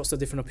yes to lots of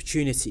different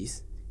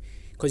opportunities.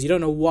 Because you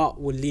don't know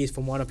what will lead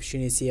from one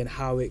opportunity and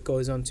how it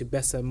goes on to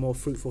better, more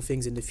fruitful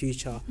things in the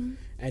future.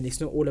 And it's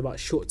not all about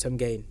short-term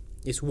gain.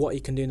 It's what you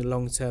can do in the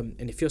long term.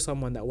 And if you're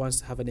someone that wants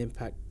to have an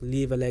impact,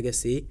 leave a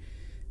legacy,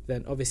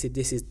 then obviously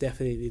this is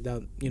definitely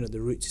the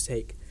route to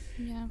take.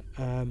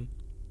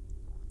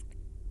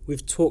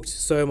 We've talked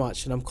so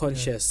much, and I'm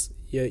conscious.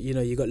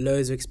 You got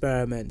loads of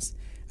experiments.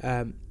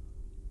 A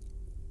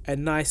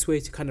nice way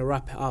to kind of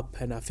wrap it up,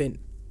 and I think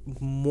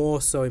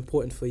more so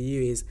important for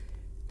you, is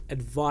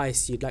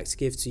advice you'd like to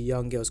give to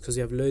young girls, because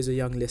you have loads of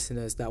young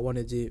listeners that want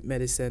to do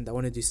medicine, that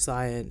want to do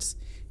science.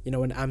 You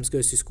know, when AMS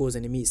goes to schools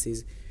and he meets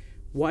these,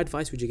 what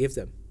advice would you give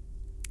them?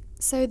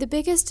 So the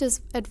biggest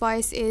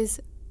advice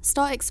is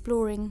start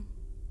exploring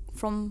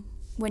from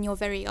when you're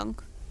very young.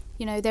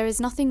 You know, there is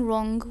nothing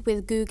wrong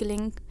with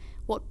Googling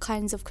what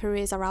kinds of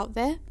careers are out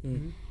there.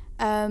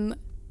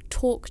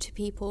 Talk to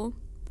people.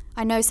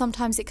 I know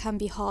sometimes it can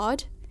be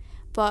hard,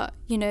 but,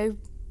 you know,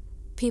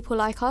 people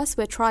like us,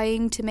 we're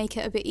trying to make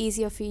it a bit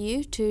easier for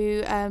you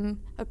to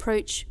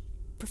approach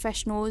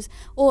professionals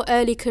or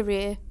early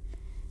career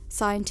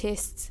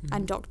scientists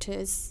and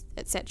doctors,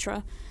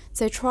 etc.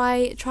 So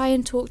try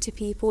and talk to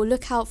people.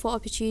 Look out for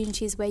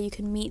opportunities where you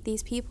can meet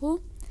these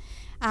people,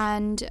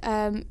 and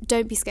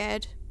don't be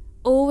scared.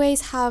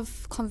 Always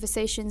have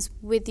conversations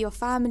with your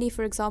family,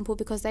 for example,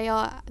 because they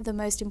are the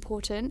most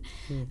important.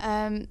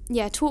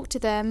 Talk to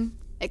them,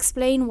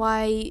 explain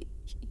why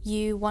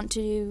you want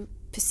to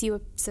pursue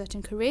a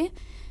certain career,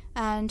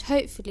 and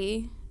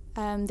hopefully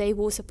they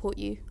will support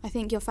you. I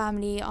think your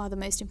family are the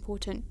most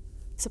important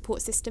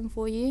support system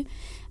for you.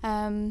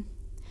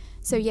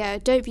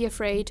 Don't be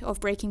afraid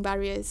of breaking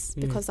barriers,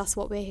 because that's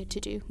what we're here to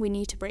do. We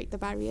need to break the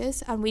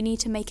barriers, and we need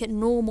to make it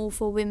normal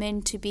for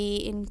women to be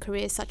in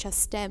careers such as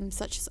STEM,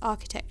 such as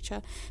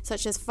architecture,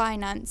 such as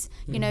finance.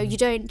 You know, you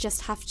don't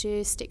just have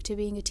to stick to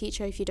being a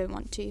teacher if you don't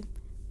want to.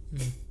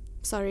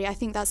 Sorry, I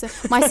think that's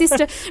my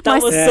sister.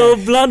 That was so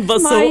blunt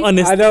but so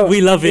honest.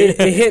 We love it.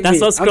 It hit that's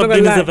me. what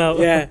Scrubbing is about.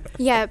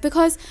 Yeah,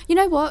 because you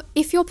know what?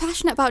 If you're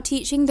passionate about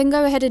teaching, then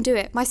go ahead and do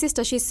it. My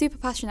sister, she's super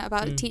passionate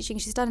about teaching.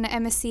 She's done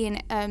an MSc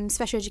in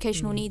special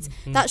educational needs.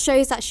 That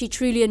shows that she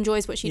truly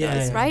enjoys what she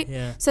does, right?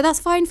 Yeah. So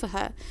that's fine for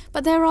her.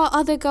 But there are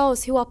other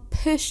girls who are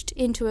pushed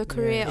into a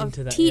career of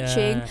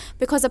teaching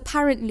because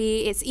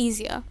apparently it's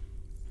easier.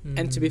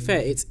 And to be fair,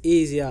 it's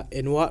easier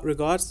in what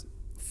regards?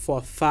 For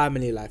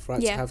family life,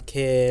 right? To have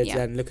kids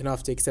and looking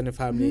after extended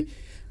family.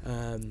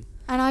 And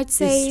I'd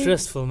say it's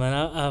stressful, man.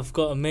 I've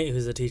got a mate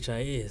who's a teacher.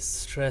 It is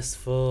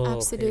stressful.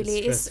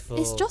 Absolutely, it's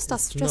just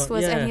as stressful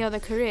as any other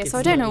career. So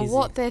I don't know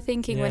what they're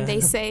thinking when they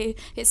say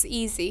it's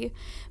easy.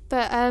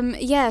 But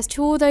yes,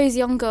 to all those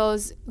young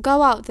girls,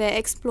 go out there,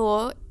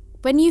 explore.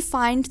 When you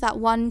find that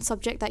one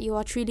subject that you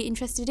are truly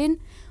interested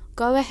in,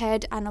 go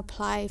ahead and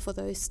apply for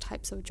those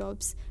types of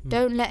jobs.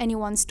 Don't let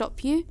anyone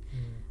stop you.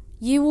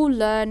 You will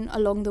learn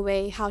along the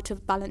way how to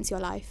balance your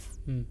life.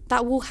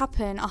 That will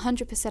happen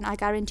 100%, I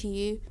guarantee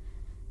you.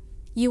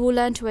 You will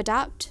learn to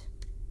adapt,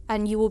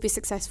 and you will be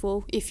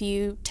successful if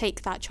you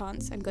take that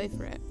chance and go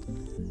for it.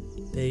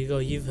 There you go.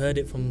 You've heard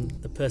it from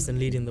the person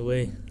leading the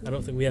way. I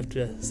don't think we have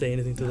to say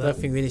anything to that. I don't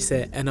think we need to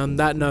say it. And on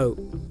that note,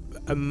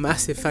 a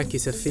massive thank you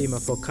to Fima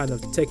for kind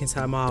of taking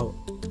time out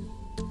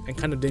and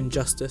kind of doing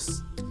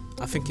justice.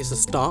 I think it's a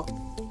start.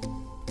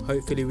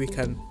 Hopefully we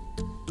can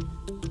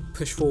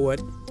push forward.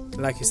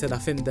 Like you said, I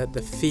think that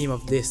the theme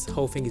of this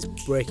whole thing is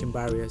breaking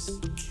barriers.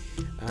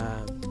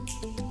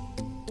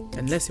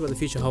 And let's see what the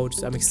future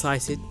holds. I'm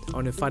excited. I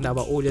want to find out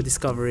about all your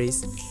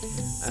discoveries.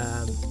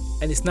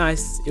 And it's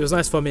nice. It was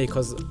nice for me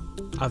because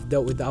I've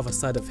dealt with the other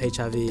side of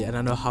HIV, and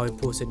I know how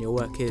important your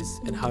work is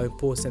and how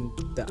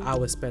important the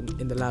hours spent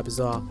in the labs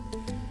are.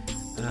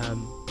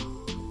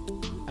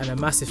 And a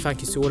massive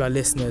thank you to all our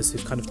listeners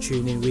who've kind of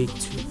tuned in week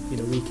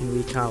in,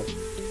 week out.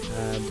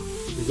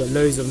 We've got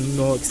loads of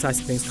more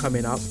exciting things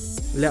coming up.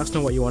 Let us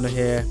know what you want to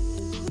hear,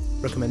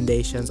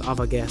 recommendations,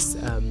 other guests,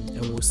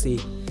 and we'll see.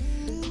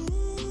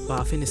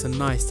 But I think it's a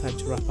nice time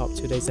to wrap up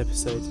today's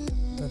episode.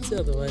 That's it.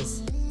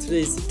 Otherwise,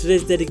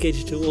 today's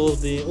dedicated to all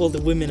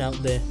the women out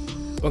there.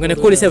 We're going to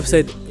call this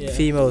episode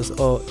Females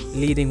or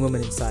Leading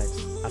Women in Science.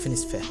 I think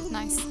it's fair.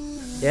 Nice.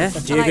 Yeah?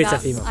 Do you agree,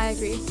 Tafima? I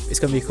agree. It's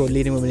going to be called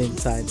Leading Women in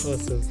Science.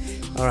 Awesome.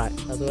 All right.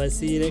 Otherwise,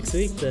 see you next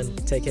week then.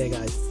 Take care,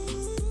 guys.